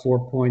we're up,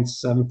 4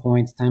 points, 7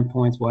 points, 10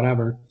 points,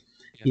 whatever,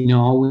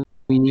 all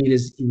we need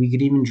is, we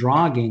could even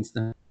draw against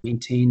them,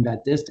 maintain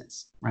that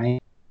distance, right?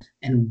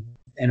 And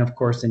of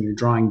course, then you're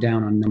drawing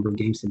down on a number of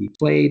games to be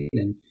played,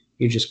 and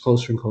you're just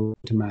closer and closer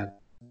to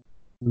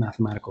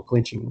mathematical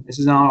clinching. This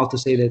is not all to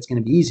say that it's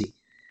going to be easy,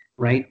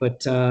 right?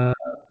 But I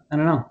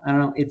don't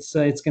know. It's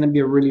going to be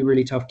a really,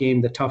 really tough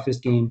game, the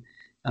toughest game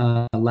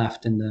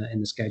left in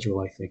the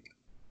schedule, I think.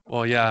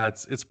 Well, yeah,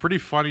 it's pretty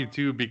funny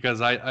too,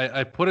 because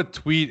I put a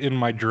tweet in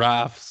my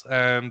drafts,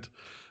 and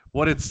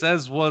what it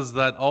says was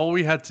that all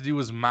we had to do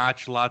was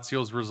match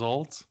Lazio's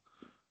results.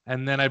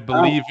 And then I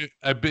believe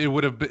it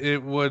would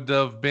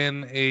have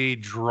been a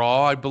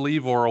draw, I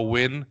believe, or a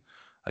win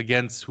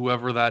against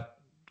whoever that.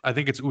 I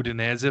think it's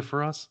Udinese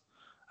for us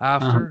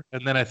after.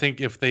 And then I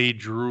think if they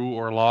drew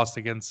or lost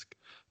against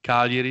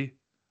Cagliari,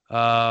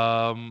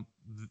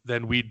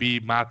 then we'd be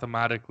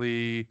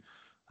mathematically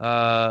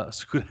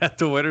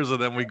Scudetto winners,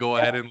 and then we go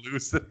ahead and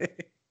lose today.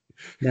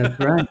 That's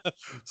right.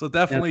 So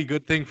definitely a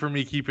good thing for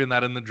me keeping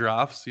that in the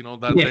drafts.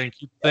 That Yeah.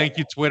 thank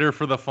you Twitter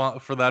for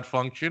for that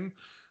function.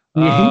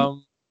 Yeah.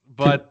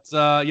 But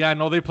yeah,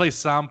 no, they play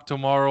Samp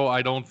tomorrow.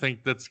 I don't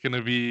think that's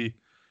gonna be,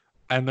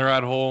 and they're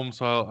at home,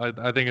 so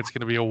I think it's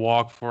gonna be a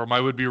walk for them. I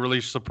would be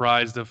really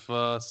surprised if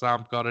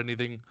Samp got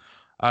anything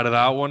out of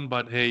that one.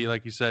 But hey,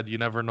 like you said, you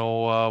never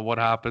know what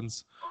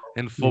happens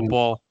in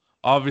football.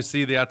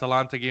 Obviously, the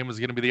Atalanta game is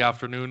going to be the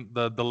afternoon,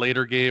 the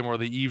later game or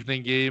the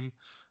evening game.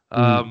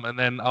 And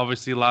then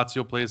obviously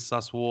Lazio plays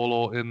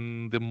Sassuolo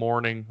in the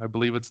morning. I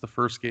believe it's the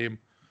first game.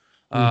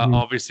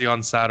 Obviously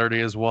on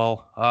Saturday as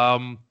well.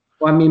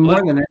 Well, I mean, more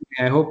Let than anything,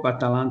 I hope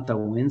Atalanta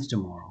wins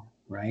tomorrow,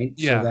 right?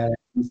 So Yeah, that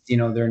they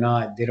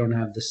don't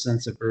have the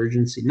sense of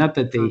urgency. true. Not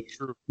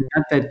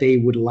that they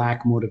would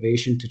lack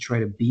motivation to try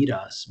to beat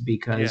us, Yeah,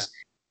 because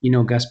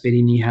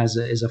Gasperini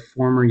is a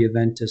former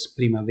Juventus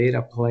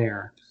Primavera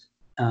player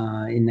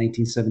in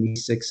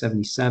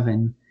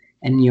 1976-77,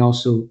 and he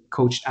also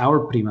coached our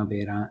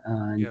Primavera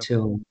yeah,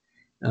 until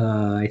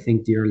I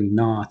think the early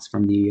noughts,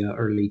 from the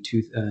early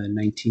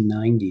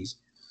 1990s.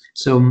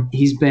 So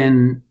he's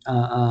been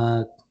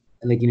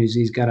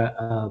he's got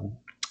a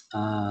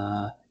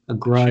a chip,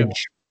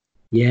 grudge,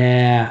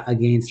 yeah,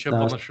 against chip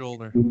on us. the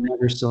shoulder. We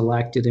never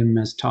selected him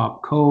as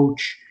top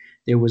coach.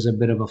 There was a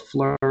bit of a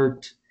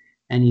flirt,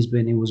 and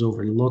it was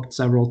overlooked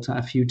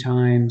a few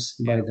times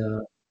by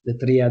Yeah, the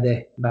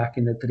Triade, back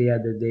in the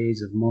Triade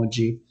days of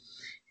Moggi,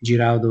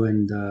 Giraudo,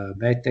 and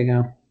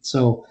Bettega.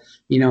 So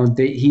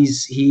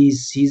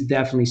he's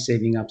definitely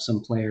saving up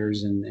some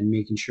players, and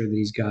making sure that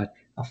he's got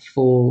as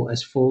full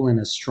and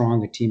as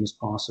strong a team as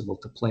possible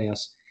to play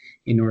us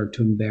in order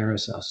to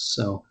embarrass us.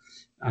 So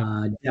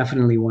yeah.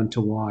 definitely one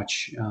to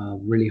watch.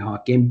 Really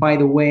hot game. By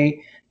the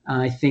way,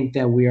 I think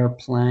that we are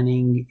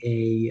planning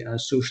a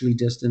socially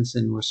distanced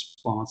and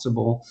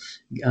responsible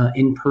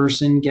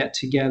in-person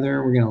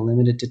get-together. We're going to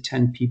limit it to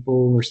 10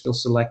 people. We're still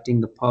selecting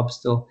the pub.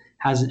 Still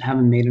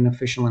haven't made an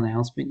official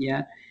announcement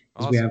yet,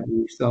 because Awesome.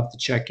 we still have to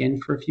check in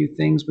for a few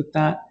things with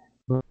that.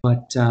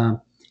 But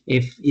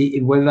if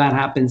whether that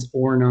happens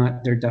or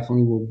not, there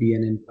definitely will be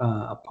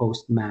a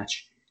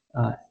post-match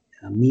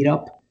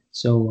meetup.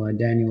 So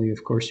Daniel,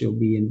 of course, you'll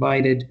be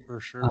invited, For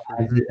sure,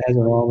 for as, sure. as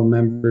are all the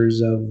members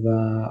of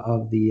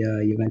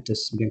the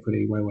Juventus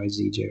Bianconeri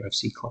YYZ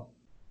JFC club.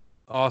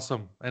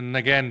 Awesome. And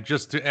again,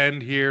 just to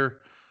end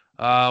here,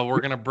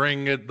 we're gonna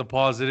bring the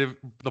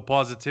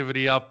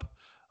positivity up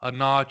a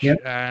notch.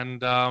 Yep.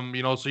 And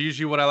so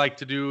usually what I like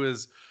to do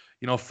is,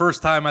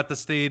 first time at the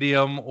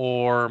stadium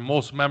or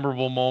most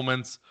memorable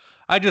moments.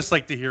 I just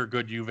like to hear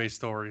good Juve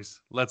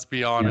stories. Let's be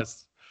Yep.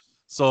 honest.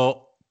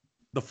 So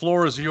the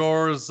floor is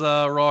yours,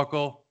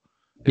 Rocco.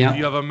 If Yep.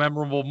 you have a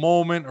memorable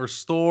moment or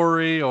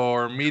story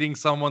or meeting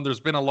someone, there's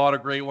been a lot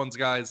of great ones,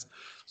 guys.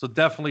 So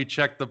definitely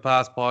check the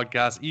past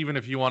podcast, even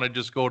if you want to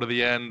just go to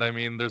the end. I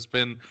mean, there's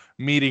been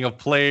meeting of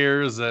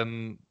players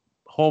and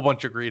a whole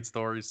bunch of great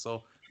stories.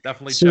 So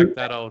definitely So check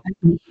that out.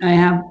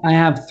 I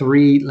have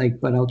three,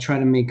 but I'll try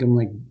to make them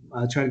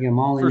I'll try to get them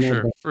all in For there,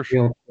 sure, but for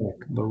sure.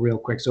 real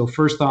quick. So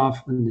first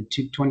off, in the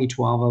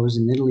 2012, I was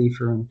in Italy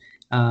for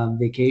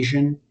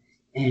vacation,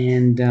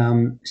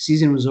 and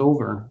season was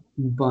over,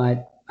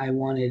 but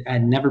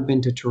I'd never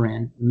been to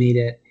Turin.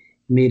 Made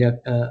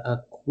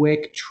a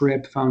quick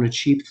trip, found a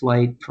cheap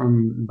flight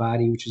from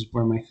Bari, which is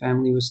where my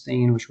family was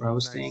staying, where I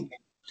was Nice. staying,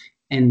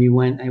 and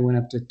I went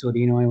up to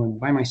Torino. I went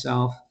by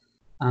myself.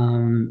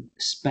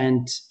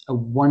 Spent a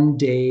 1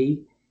 day,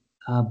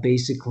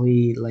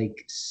 basically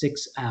like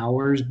 6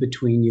 hours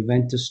between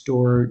Juventus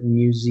store,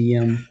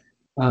 museum,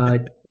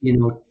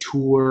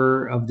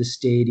 tour of the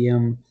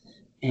stadium.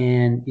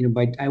 And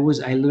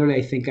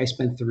I think I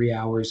spent 3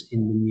 hours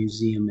in the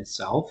museum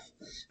itself,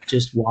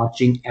 just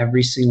watching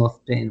every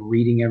single thing,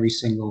 reading every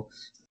single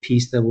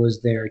piece that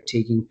was there,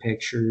 taking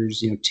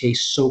pictures,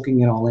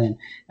 soaking it all in.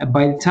 And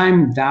by the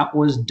time that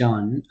was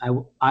done,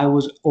 I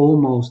was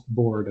almost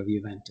bored of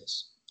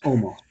Juventus,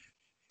 almost.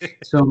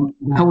 So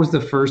that was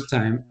the first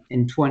time.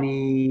 In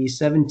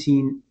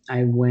 2017,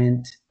 I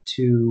went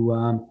to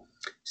I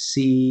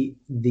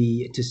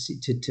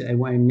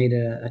made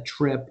a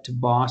trip to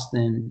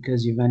Boston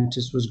because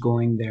Juventus was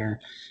going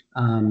there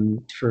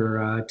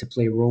to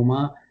play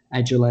Roma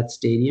at Gillette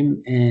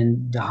Stadium,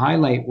 and the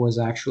highlight was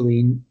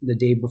actually the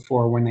day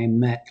before, when I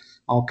met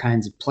all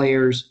kinds of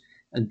players.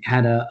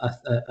 Had a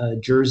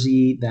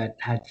jersey that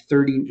had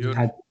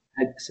had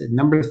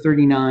number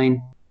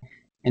 39,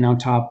 and on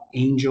top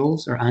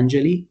Angels, or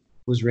Angeli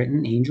was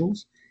written,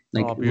 Angels,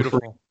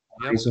 Beautiful.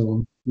 Yep.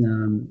 So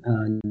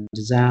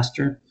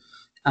disaster.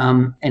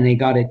 And they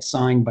got it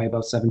signed by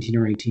about 17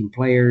 or 18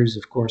 players,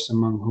 of course,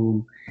 among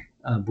whom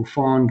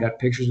Buffon, got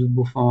pictures with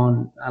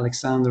Buffon.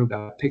 Alexandro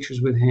got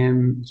pictures with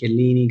him.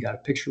 Chiellini got a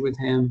picture with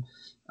him.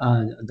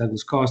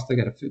 Douglas Costa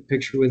got a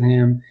picture with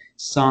him.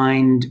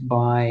 Signed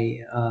by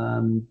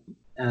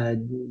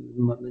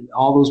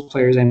all those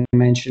players I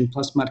mentioned,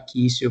 plus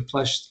Marchisio,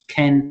 plus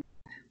Ken,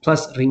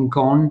 plus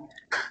Rincon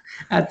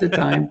at the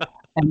time,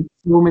 and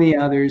so many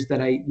others that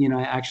I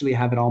actually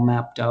have it all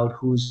mapped out,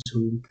 who's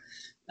who.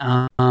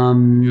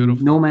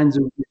 Beautiful. No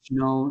Mandzukic,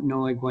 no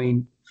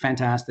Higuain.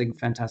 Fantastic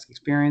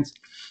experience.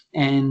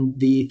 And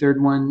the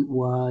third one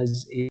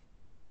was in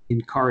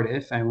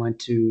Cardiff. I went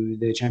to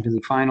the Champions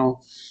League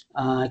final.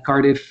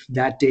 Cardiff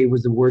that day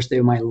was the worst day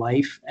of my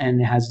life,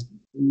 and it has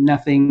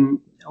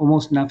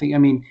almost nothing. I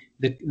mean,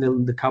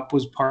 the cup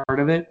was part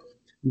of it,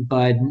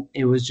 but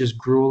it was just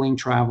grueling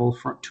travel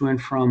to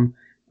and from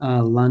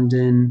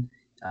London.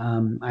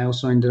 I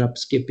also ended up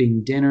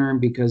skipping dinner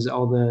because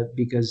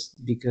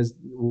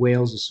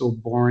Wales is so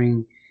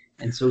boring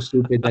and so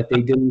stupid that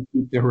they didn't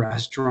keep the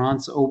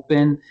restaurants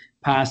open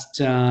past.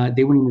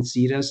 They wouldn't even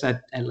seat us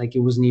at like, it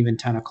wasn't even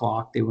 10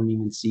 o'clock. They wouldn't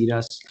even seat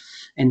us,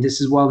 and this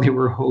is while they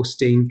were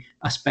hosting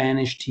a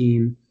Spanish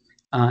team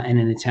and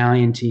an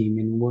Italian team.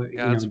 And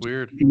That's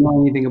weird. If you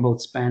know anything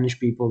about Spanish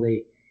people,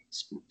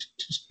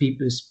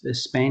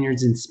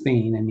 Spaniards in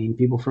Spain, I mean,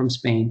 people from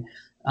Spain,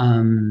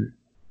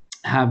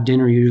 have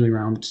dinner usually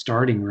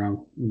starting around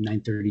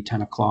 9:30,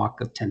 10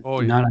 o'clock, 10. Oh,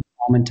 yeah. Not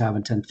uncommon to have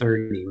at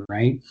 10:30,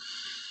 right?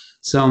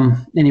 So,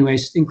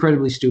 anyways,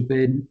 incredibly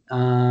stupid.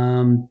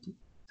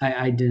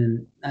 I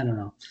don't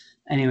know.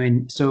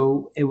 Anyway,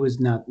 so it was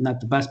not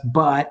the best,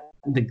 but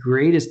the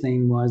greatest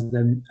thing was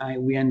that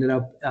we ended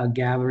up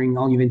gathering.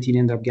 All Juventini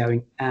ended up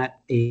gathering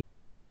at a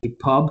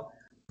pub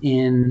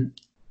in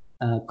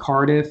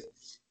Cardiff,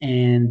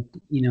 and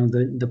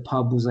the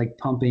pub was like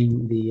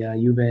pumping the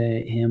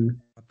Juve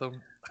hymn, the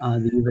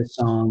Juve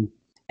song,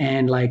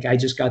 and like I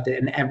just got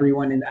and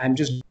everyone, and I'm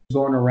just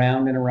going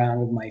around and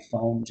around with my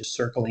phone, just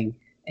circling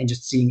and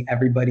just seeing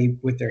everybody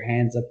with their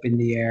hands up in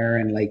the air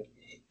and like,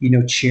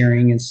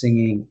 cheering and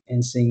singing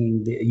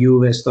the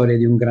Juve Storia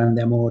di un grande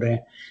amore,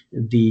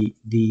 the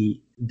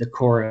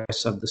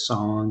chorus of the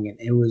song. And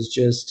it was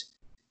just,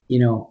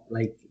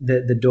 like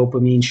the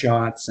dopamine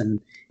shots and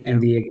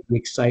the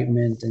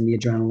excitement and the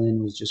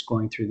adrenaline was just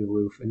going through the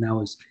roof. And that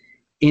was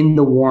in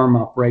the warm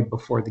up right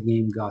before the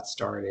game got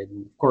started.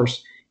 And of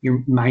course,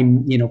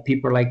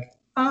 people are like,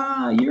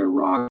 you're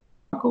Rocco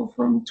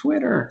from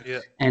Twitter. Yeah.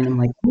 And I'm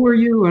like, who are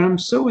you? And I'm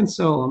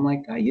so-and-so. I'm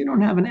like, you don't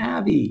have an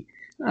Avi.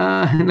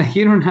 And like,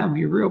 you don't have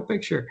your real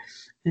picture.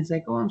 And it's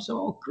like, I'm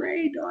so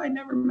great. I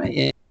never met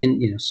you.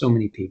 And, so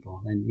many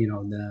people. And,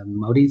 the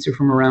Maurizio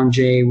from Around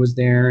J was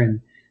there.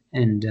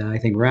 And I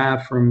think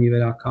Raf from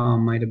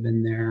Juve.com might have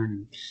been there.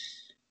 And,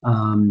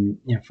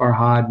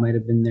 Farhad might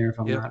have been there if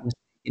I'm not mistaken.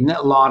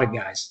 A lot of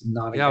guys. It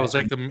was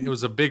like it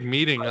was a big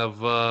meeting of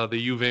the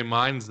Juve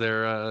minds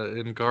there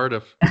in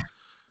Cardiff.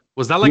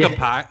 Was that like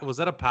was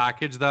that a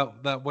package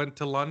that went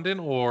to London,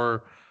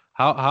 or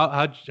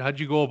how'd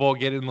you go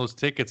about getting those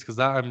tickets? Because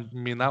that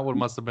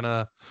must have been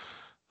a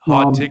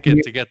hot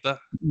ticket to get that.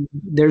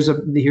 Here's a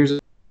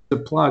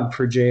plug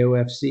for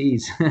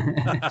JOFCs.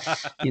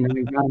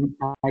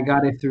 I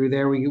got it through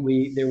there.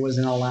 There was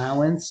an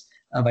allowance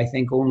of, I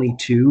think, only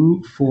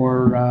 2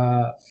 for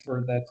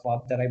the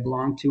club that I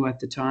belonged to at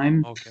the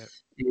time. Okay.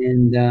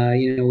 And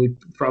we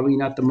probably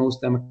not the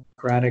most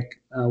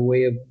democratic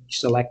way of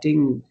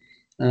selecting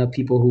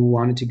people who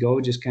wanted to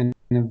go. Just kind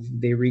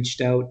of, they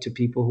reached out to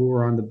people who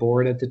were on the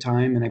board at the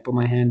time, and I put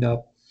my hand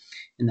up,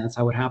 and that's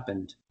how it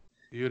happened.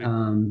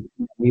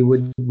 We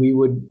would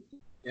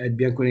at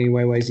Bianconeri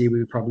YYZ, we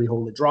would probably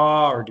hold a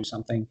draw or do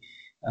something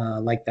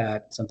like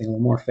that, something a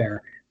little more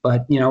fair.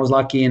 But, I was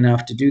lucky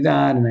enough to do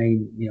that, and I,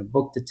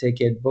 booked the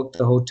ticket, booked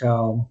the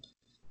hotel,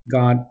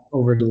 got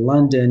over to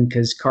London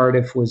because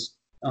Cardiff was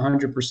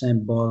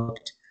 100%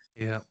 booked.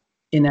 Yeah.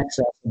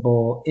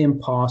 Inaccessible,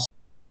 impossible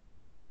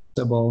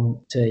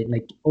to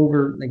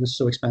it was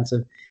so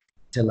expensive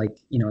to like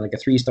a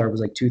 3-star was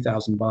like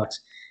 $2,000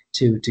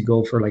 to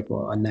go for like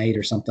a night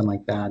or something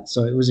like that.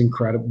 So it was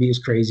incredible. It was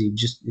crazy.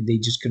 They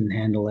just couldn't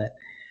handle it.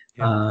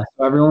 Yeah.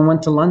 So everyone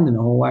went to London.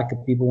 A whole whack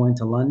of people went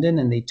to London,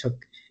 and they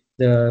took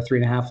the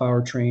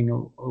 3.5-hour train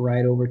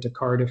ride over to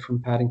Cardiff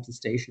from Paddington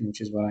Station, which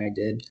is what I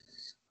did.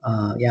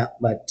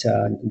 But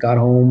got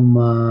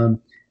home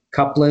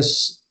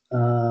cupless,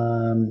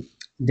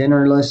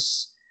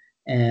 dinnerless,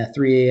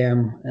 3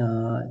 a.m.,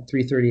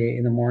 3:38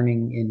 in the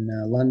morning in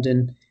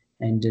London,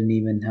 and didn't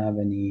even have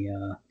any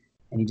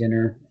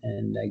dinner.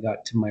 And I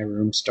got to my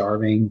room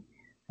starving.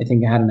 I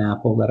think I had an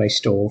apple that I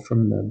stole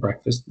from the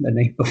breakfast the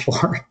night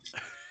before.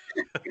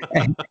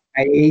 And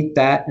I ate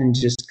that and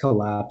just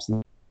collapsed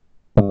and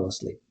fell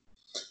asleep.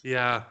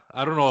 Yeah,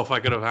 I don't know if I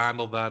could have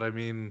handled that. I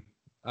mean,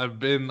 I've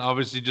been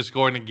obviously just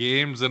going to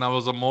games, and I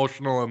was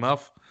emotional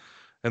enough.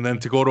 And then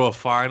to go to a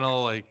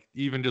final, like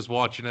even just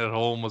watching it at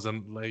home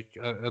wasn't like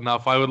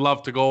enough. I would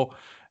love to go.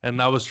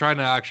 And I was trying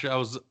to I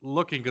was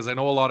looking, because I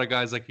know a lot of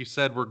guys, like you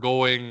said, were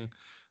going.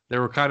 They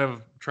were kind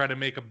of trying to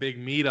make a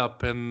big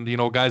meetup, and,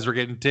 guys were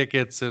getting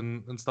tickets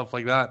and stuff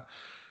like that.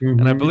 Mm-hmm.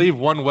 And I believe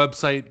one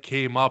website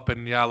came up,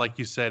 and yeah, like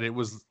you said, it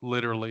was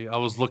literally, I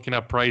was looking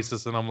at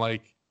prices, and I'm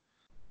like,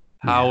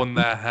 how in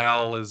the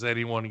hell is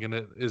anyone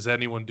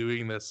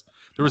doing this?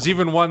 There was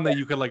even one that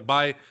you could like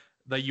buy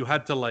that you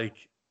had to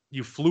like,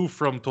 you flew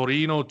from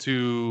Torino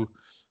to,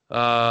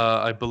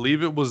 I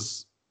believe it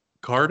was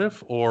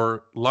Cardiff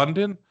or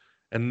London.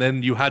 And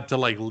then you had to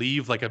like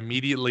leave like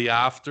immediately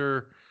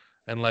after.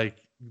 And like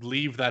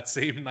leave that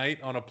same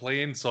night on a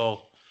plane.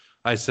 So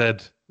I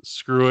said,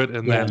 screw it.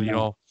 And Yeah, then,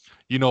 no.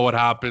 you know what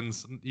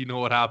happens. You know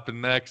what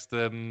happened next.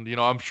 And,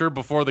 I'm sure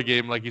before the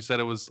game, like you said,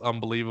 it was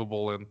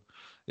unbelievable. And,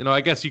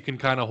 I guess you can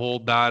kind of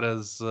hold that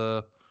as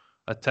a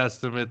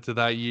testament to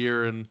that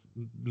year and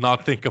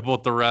not think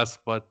about the rest.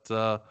 But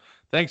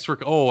thanks for,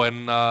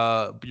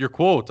 and your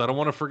quote. I don't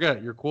want to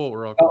forget your quote,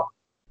 Rocco.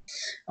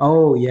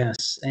 Oh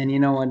yes, and you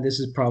know what? This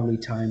is probably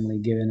timely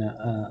given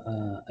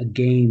a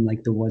game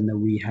like the one that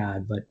we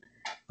had,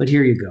 but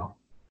here you go.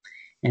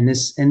 And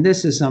this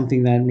is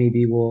something that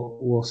maybe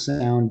will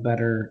sound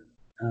better,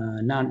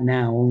 not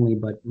now only,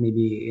 but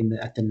maybe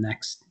at the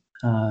next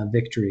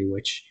victory,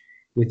 which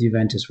with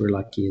Juventus we're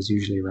lucky is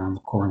usually around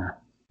the corner.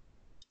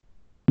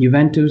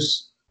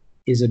 Juventus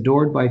is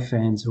adored by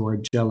fans who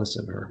are jealous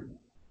of her,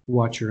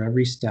 watch her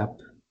every step,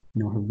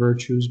 know her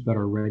virtues, but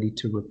are ready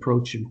to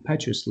reproach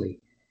impetuously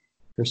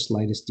her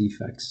slightest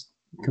defects,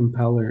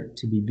 compel her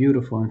to be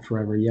beautiful and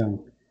forever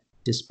young,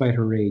 despite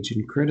her age,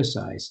 and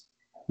criticize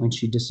when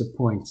she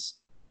disappoints.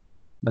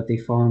 But they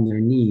fall on their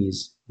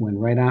knees when,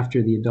 right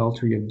after the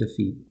adultery of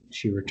defeat,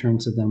 she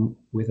returns to them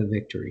with a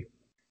victory.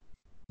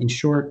 In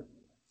short,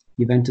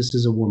 Juventus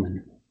is a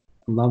woman,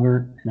 a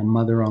lover, and a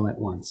mother all at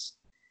once.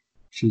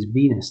 She's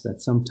Venus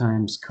that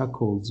sometimes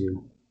cuckolds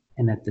you,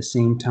 and at the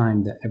same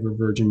time the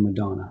ever-virgin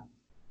Madonna,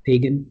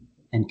 pagan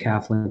and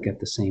Catholic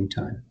at the same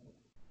time.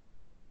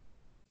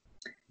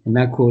 And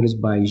that quote is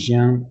by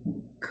Jean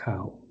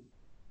Cao.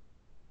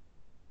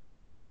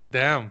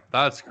 Damn,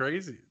 that's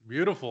crazy.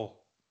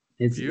 Beautiful.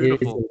 It's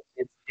Beautiful.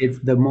 it's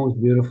the most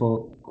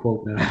beautiful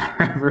quote that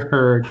I've ever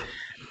heard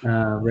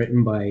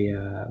written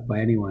by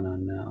anyone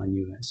on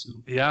Juve. So.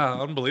 Yeah,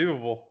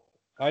 unbelievable.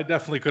 I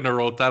definitely couldn't have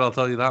wrote that. I'll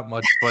tell you that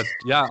much. But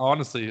yeah,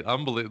 honestly,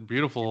 unbelievable,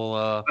 beautiful.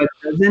 But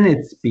doesn't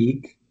it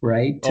speak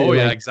right? Oh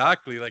yeah,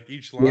 exactly. Like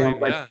each line.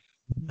 Yeah.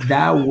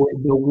 That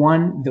the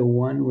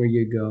one where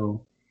you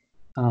go,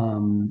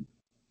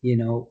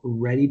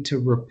 ready to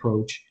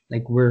reproach.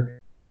 Like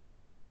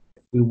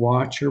we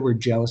watch her, we're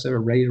jealous of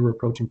her, ready to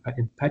reproach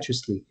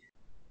impetuously,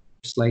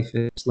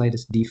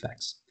 slightest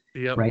defects.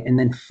 Yep. Right, and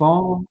then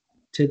fall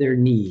to their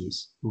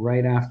knees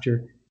right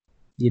after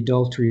the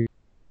adultery.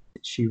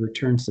 She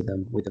returns to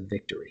them with a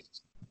victory.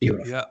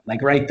 Beautiful. Yeah.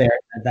 Like right there,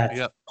 that's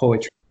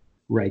poetry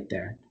right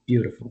there.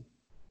 Beautiful.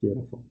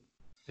 Beautiful.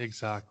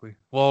 Exactly.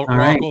 Well,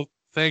 Rocco,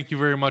 thank you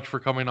very much for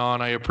coming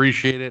on. I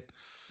appreciate it.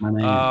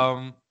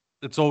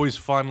 It's always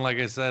fun. Like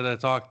I said,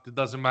 it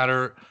doesn't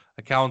matter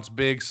accounts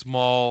big,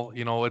 small,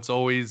 it's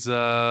always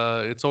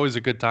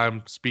a good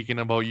time speaking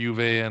about Juve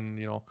and,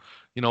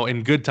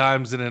 in good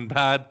times and in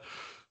bad.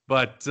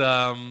 But,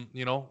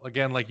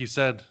 again, like you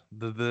said,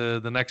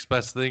 the next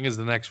best thing is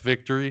the next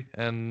victory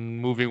and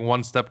moving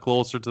one step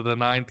closer to the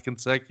 9th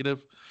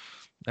consecutive.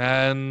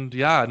 And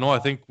yeah, no, I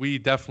think we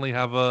definitely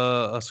have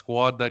a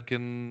squad that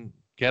can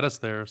get us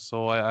there.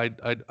 So I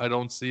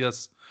don't see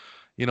us,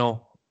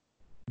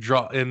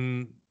 draw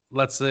in,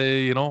 let's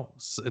say,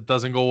 it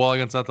doesn't go well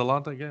against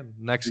Atalanta again.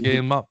 Next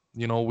game up,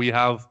 we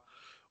have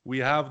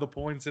the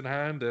points in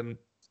hand and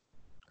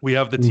we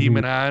have the team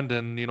in hand,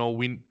 and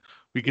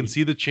we can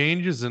see the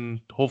changes, and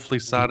hopefully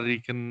Saturday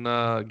can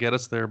get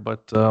us there.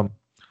 But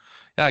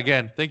yeah,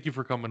 again, thank you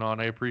for coming on.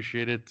 I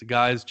appreciate it,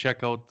 guys.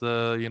 Check out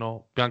the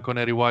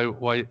Bianconeri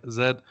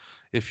YYZ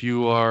if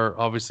you are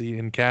obviously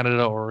in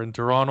Canada or in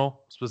Toronto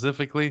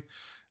specifically.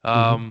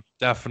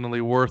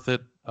 Definitely worth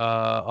it.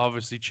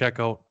 Obviously, check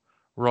out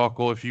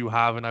Rocco if you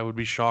haven't. I would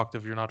be shocked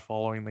if you're not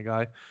following the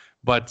guy.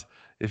 But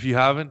if you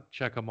haven't,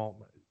 check him out.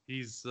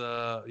 He's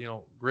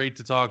great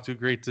to talk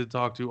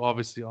to.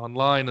 Obviously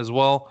online as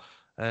well.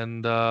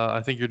 And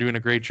I think you're doing a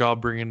great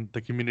job bringing the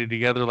community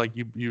together, like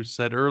you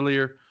said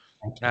earlier.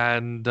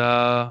 And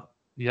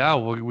yeah,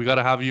 we got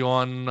to have you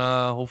on.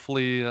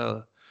 Hopefully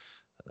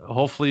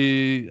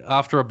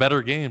after a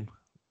better game.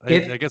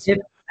 I guess.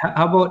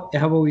 How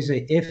about we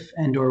say if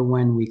and or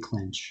when we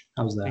clinch?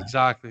 How's that?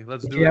 Exactly.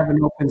 Let's do it. If you have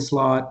an open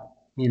slot,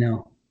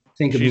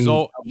 think of me. She's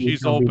open.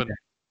 She's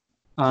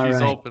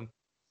open.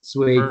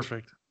 Sweet.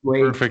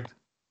 Perfect.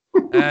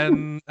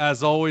 And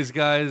as always,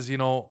 guys,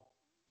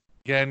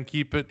 again,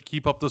 keep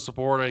up the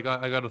support. I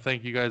got to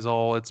thank you guys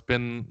all. It's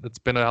been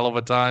a hell of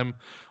a time.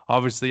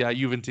 Obviously at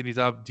Juventini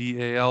Tab,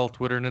 DAL,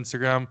 Twitter and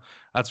Instagram.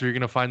 That's where you're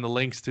gonna find the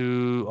links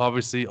to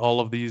obviously all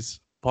of these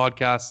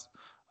podcasts.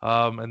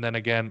 And then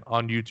again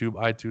on YouTube,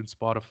 iTunes,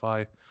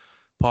 Spotify,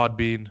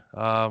 Podbean,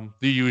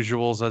 the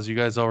usuals as you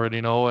guys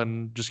already know.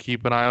 And just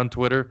keep an eye on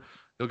Twitter.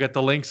 You'll get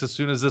the links as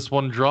soon as this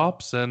one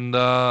drops. And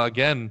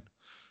again,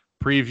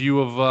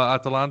 preview of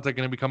Atalanta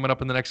going to be coming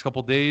up in the next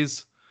couple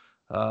days.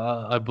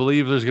 I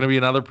believe there's going to be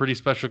another pretty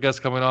special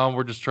guest coming on.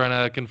 We're just trying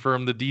to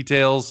confirm the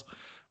details.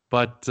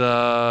 But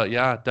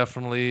yeah,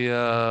 definitely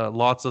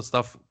lots of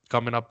stuff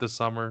coming up this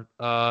summer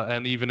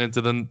and even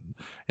into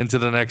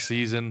the next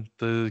season.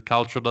 The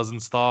culture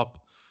doesn't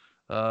stop.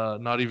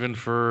 Not even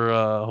for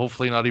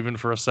hopefully not even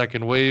for a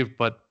second wave.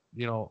 But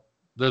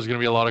there's going to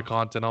be a lot of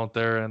content out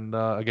there. And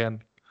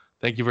again,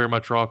 thank you very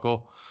much,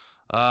 Rocco,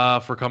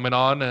 for coming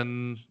on.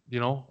 And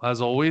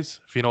as always,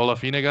 fino alla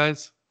fine,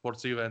 guys.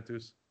 Forza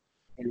Juventus.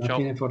 alla Ciao.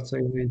 fine Forza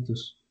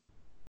Juventus.